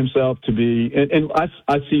shown himself to be, and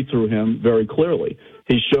I see through him very clearly,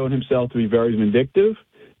 he's shown himself to be very vindictive,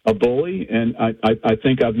 a bully, and I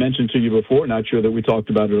think I've mentioned to you before, not sure that we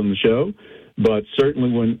talked about it on the show, but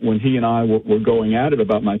certainly when he and I were going at it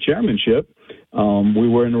about my chairmanship, we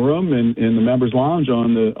were in a room in the members' lounge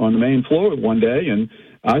on the main floor one day, and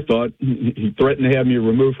I thought he threatened to have me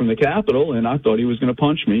removed from the Capitol, and I thought he was going to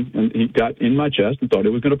punch me, and he got in my chest and thought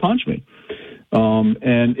he was going to punch me.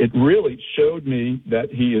 And it really showed me that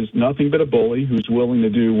he is nothing but a bully who's willing to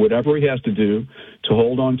do whatever he has to do to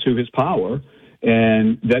hold on to his power.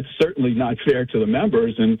 And that's certainly not fair to the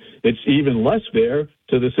members, and it's even less fair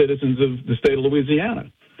to the citizens of the state of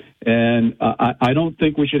Louisiana. And I don't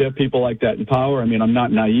think we should have people like that in power. I mean, I'm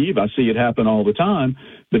not naive. I see it happen all the time.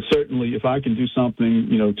 But certainly if I can do something,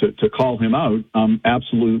 to call him out, I'm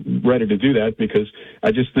absolutely ready to do that, because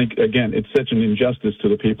I just think, again, it's such an injustice to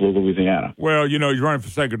the people of Louisiana. Well, he's running for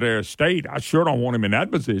Secretary of State. I sure don't want him in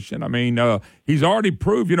that position. I mean, he's already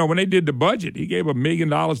proved, when they did the budget, he gave $1 million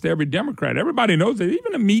to every Democrat. Everybody knows that.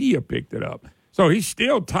 Even the media picked it up. So he's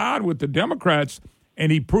still tied with the Democrats, and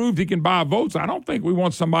he proved he can buy votes. I don't think we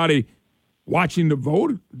want somebody watching the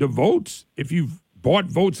votes if you've bought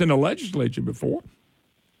votes in the legislature before.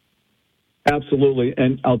 Absolutely.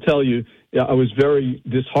 And I'll tell you, I was very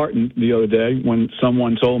disheartened the other day when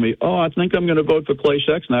someone told me, I think I'm going to vote for Clay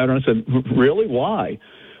Schexnayder. And I said, really? Why?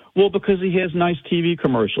 Well, because he has nice TV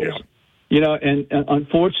commercials. Yeah. And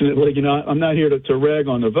unfortunately, I'm not here to rag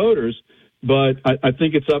on the voters, but I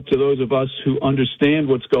think it's up to those of us who understand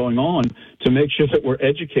what's going on to make sure that we're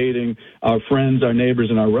educating our friends, our neighbors,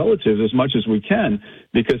 and our relatives as much as we can,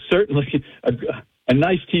 because certainly a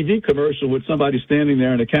nice TV commercial with somebody standing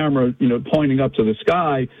there and a camera, pointing up to the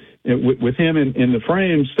sky with him in the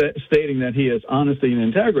frame stating that he has honesty and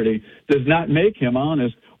integrity does not make him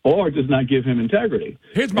honest or does not give him integrity.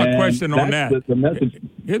 Here's my question on that. The message.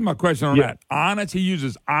 Here's my question on that. He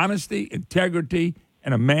uses honesty, integrity,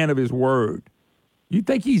 and a man of his word. You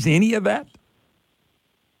think he's any of that?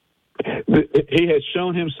 He has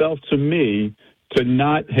shown himself to me to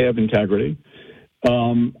not have integrity.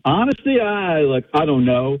 Honesty, I don't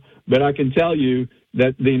know, but I can tell you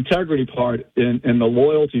that the integrity part and the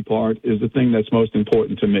loyalty part is the thing that's most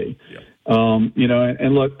important to me. Yep.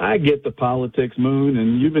 And look, I get the politics, Moon,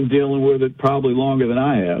 and you've been dealing with it probably longer than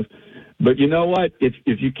I have. But you know what? If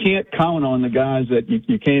you can't count on the guys that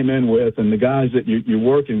you came in with and the guys that you're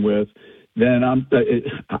working with, then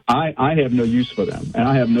I have no use for them, and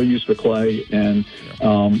I have no use for Clay. And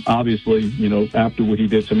obviously, after what he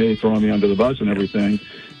did to me, throwing me under the bus and everything,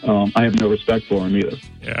 I have no respect for him either.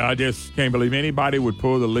 Yeah, I just can't believe anybody would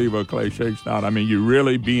pull the lever of Clay Schexnayder. I mean, you're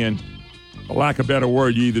really being, for lack of a better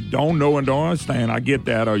word, you either don't know and don't understand. I get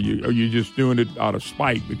that, or you're just doing it out of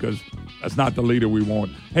spite, because that's not the leader we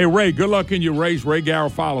want. Hey, Ray, good luck in your race. Ray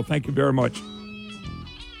Garofalo, thank you very much.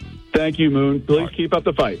 Thank you, Moon. Please keep up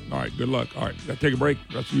the fight. All right, good luck. All right, got to take a break.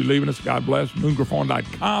 The rest of you leaving us, God bless.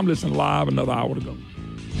 MoonGriffon.com. Listen live, another hour to go.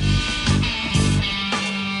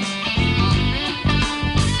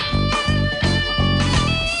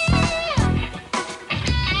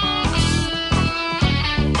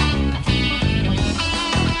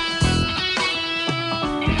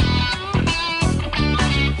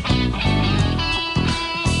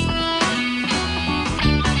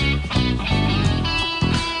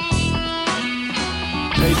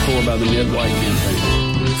 By the Ned White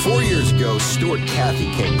campaign. 4 years ago, Stuart Cathy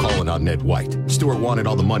came calling on Ned White. Stuart wanted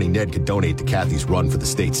all the money Ned could donate to Cathy's run for the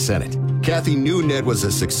state Senate. Cathy knew Ned was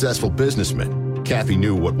a successful businessman. Cathy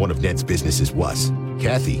knew what one of Ned's businesses was.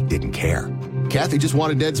 Cathy didn't care. Cathy just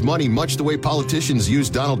wanted Ned's money much the way politicians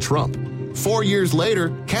used Donald Trump. 4 years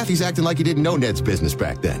later, Cathy's acting like he didn't know Ned's business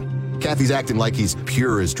back then. Cathy's acting like he's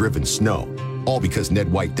pure as driven snow. All because Ned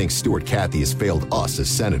White thinks Stuart Cathy has failed us as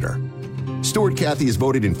senator. Stuart Cathy has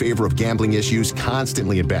voted in favor of gambling issues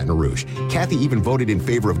constantly in Baton Rouge. Cathy even voted in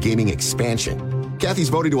favor of gaming expansion. Cathy's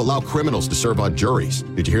voted to allow criminals to serve on juries.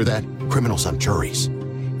 Did you hear that? Criminals on juries.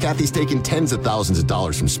 Cathy's taken tens of thousands of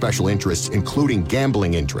dollars from special interests, including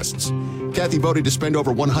gambling interests. Cathy voted to spend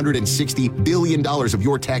over $160 billion of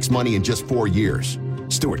your tax money in just 4 years.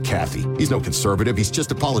 Stuart Cathy, he's no conservative. He's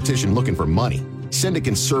just a politician looking for money. Send a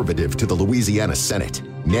conservative to the Louisiana Senate.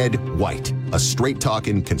 Ned White, a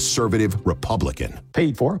straight-talking conservative Republican.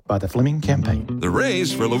 Paid for by the Fleming campaign. The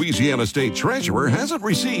race for Louisiana State Treasurer hasn't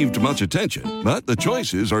received much attention, but the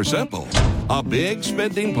choices are simple. A big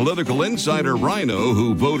spending political insider rhino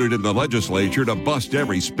who voted in the legislature to bust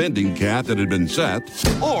every spending cap that had been set,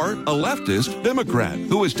 or a leftist Democrat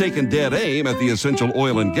who has taken dead aim at the essential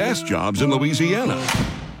oil and gas jobs in Louisiana.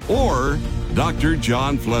 Or Dr.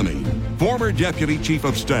 John Fleming, former Deputy Chief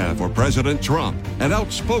of Staff for President Trump, an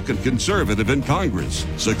outspoken conservative in Congress,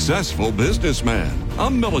 successful businessman,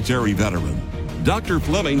 a military veteran. Dr.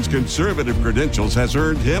 Fleming's conservative credentials has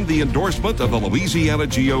earned him the endorsement of the Louisiana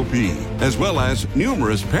GOP, as well as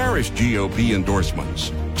numerous parish GOP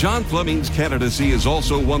endorsements. John Fleming's candidacy has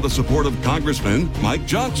also won the support of Congressman Mike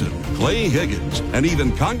Johnson, Clay Higgins, and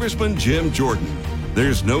even Congressman Jim Jordan.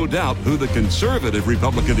 There's no doubt who the conservative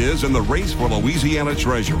Republican is in the race for Louisiana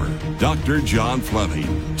Treasurer. Dr. John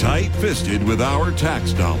Fleming, tight-fisted with our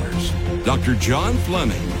tax dollars. Dr. John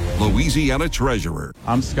Fleming, Louisiana Treasurer.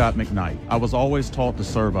 I'm Scott McKnight. I was always taught to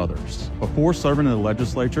serve others. Before serving in the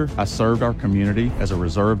legislature, I served our community as a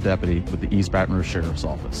reserve deputy with the East Baton Rouge Sheriff's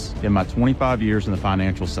Office. In my 25 years in the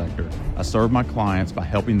financial sector, I served my clients by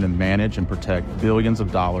helping them manage and protect billions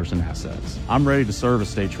of dollars in assets. I'm ready to serve as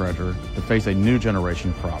state treasurer to face a new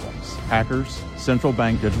generation of problems: hackers, central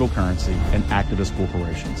bank digital currency, and activist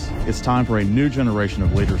corporations. It's time for a new generation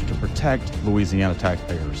of leaders to protect Louisiana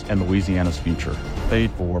taxpayers and Louisiana's future.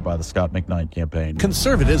 Paid for by the Scott McKnight campaign.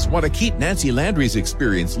 Conservatives want to keep Nancy Landry's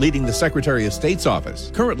experience leading the Secretary of State's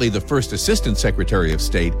office. Currently the first Assistant Secretary of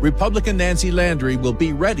State, Republican Nancy Landry will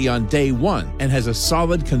be ready on day one and has a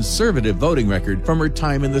solid conservative voting record from her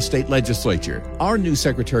time in the state legislature. Our new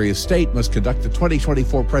Secretary of State must conduct the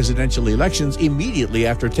 2024 presidential elections immediately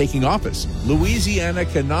after taking office. Louisiana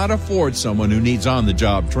cannot afford someone who needs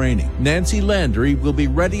on-the-job training. Nancy Landry will be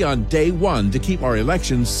ready on day one to keep our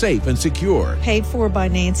elections safe and secure. Paid for by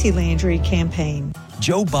Nancy Landry campaign.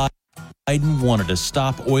 Joe Biden wanted to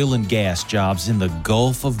stop oil and gas jobs in the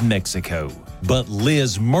Gulf of Mexico. But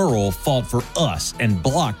Liz Murrill fought for us and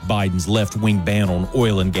blocked Biden's left-wing ban on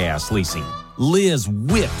oil and gas leasing. Liz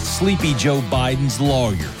whipped sleepy Joe Biden's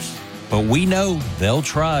lawyers. But we know they'll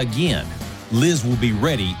try again. Liz will be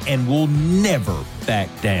ready and will never back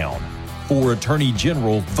down. For Attorney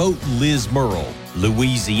General, vote Liz Murrill,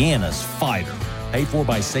 Louisiana's fighter. Paid for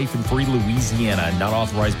by Safe and Free Louisiana, not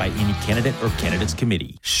authorized by any candidate or candidates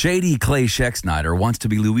committee. Shady Clay Scheck-Snyder wants to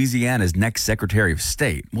be Louisiana's next Secretary of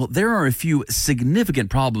State. Well, there are a few significant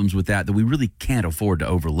problems with that we really can't afford to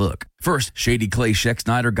overlook. First, Shady Clay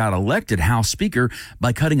Scheck-Snyder got elected House Speaker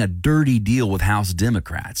by cutting a dirty deal with House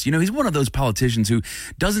Democrats. You know, he's one of those politicians who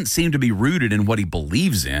doesn't seem to be rooted in what he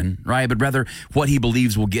believes in, right? But rather what he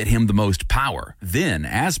believes will get him the most power. Then,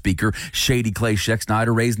 as Speaker, Shady Clay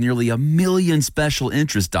Scheck-Snyder raised nearly $1 million special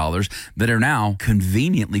interest dollars that are now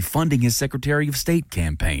conveniently funding his Secretary of State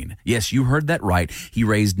campaign. Yes, you heard that right. He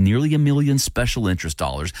raised nearly $1 million special interest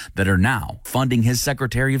dollars that are now funding his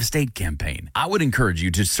Secretary of State campaign. I would encourage you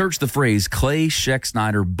to search the phrase Clay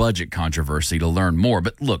Scheck-Snyder budget controversy to learn more.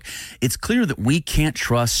 But look, it's clear that we can't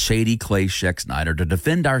trust Shady Clay Scheck-Snyder to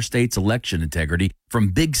defend our state's election integrity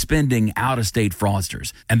from big spending out-of-state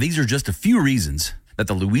fraudsters. And these are just a few reasons that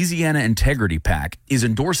the Louisiana Integrity PAC is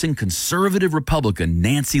endorsing conservative Republican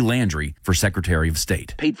Nancy Landry for Secretary of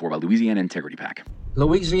State. Paid for by Louisiana Integrity PAC.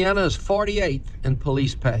 Louisiana is 48th in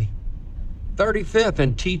police pay, 35th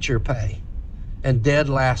in teacher pay, and dead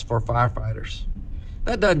last for firefighters.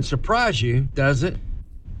 That doesn't surprise you, does it?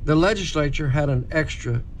 The legislature had an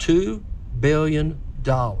extra $2 billion.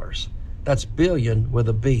 That's billion with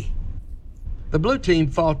a B. The blue team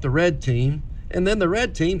fought the red team, and then the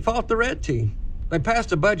red team fought the red team. They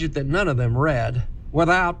passed a budget that none of them read,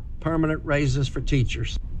 without permanent raises for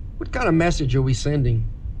teachers. What kind of message are we sending?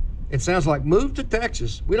 It sounds like, move to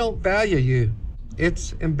Texas. We don't value you.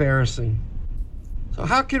 It's embarrassing. So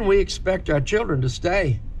how can we expect our children to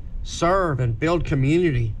stay, serve, and build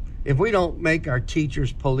community if we don't make our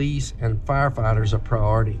teachers, police, and firefighters a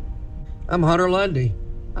priority? I'm Hunter Lundy.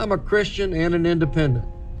 I'm a Christian and an independent.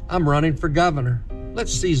 I'm running for governor.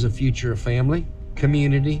 Let's seize a future of family,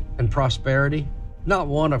 community, and prosperity, not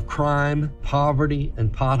one of crime, poverty,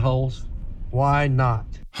 and potholes. Why not?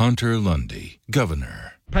 Hunter Lundy,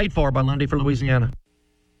 governor. Paid for by Lundy for Louisiana.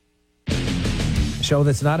 Show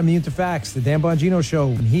that's not immune to facts. The Dan Bongino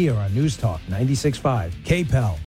Show here on News Talk 96.5 KPEL.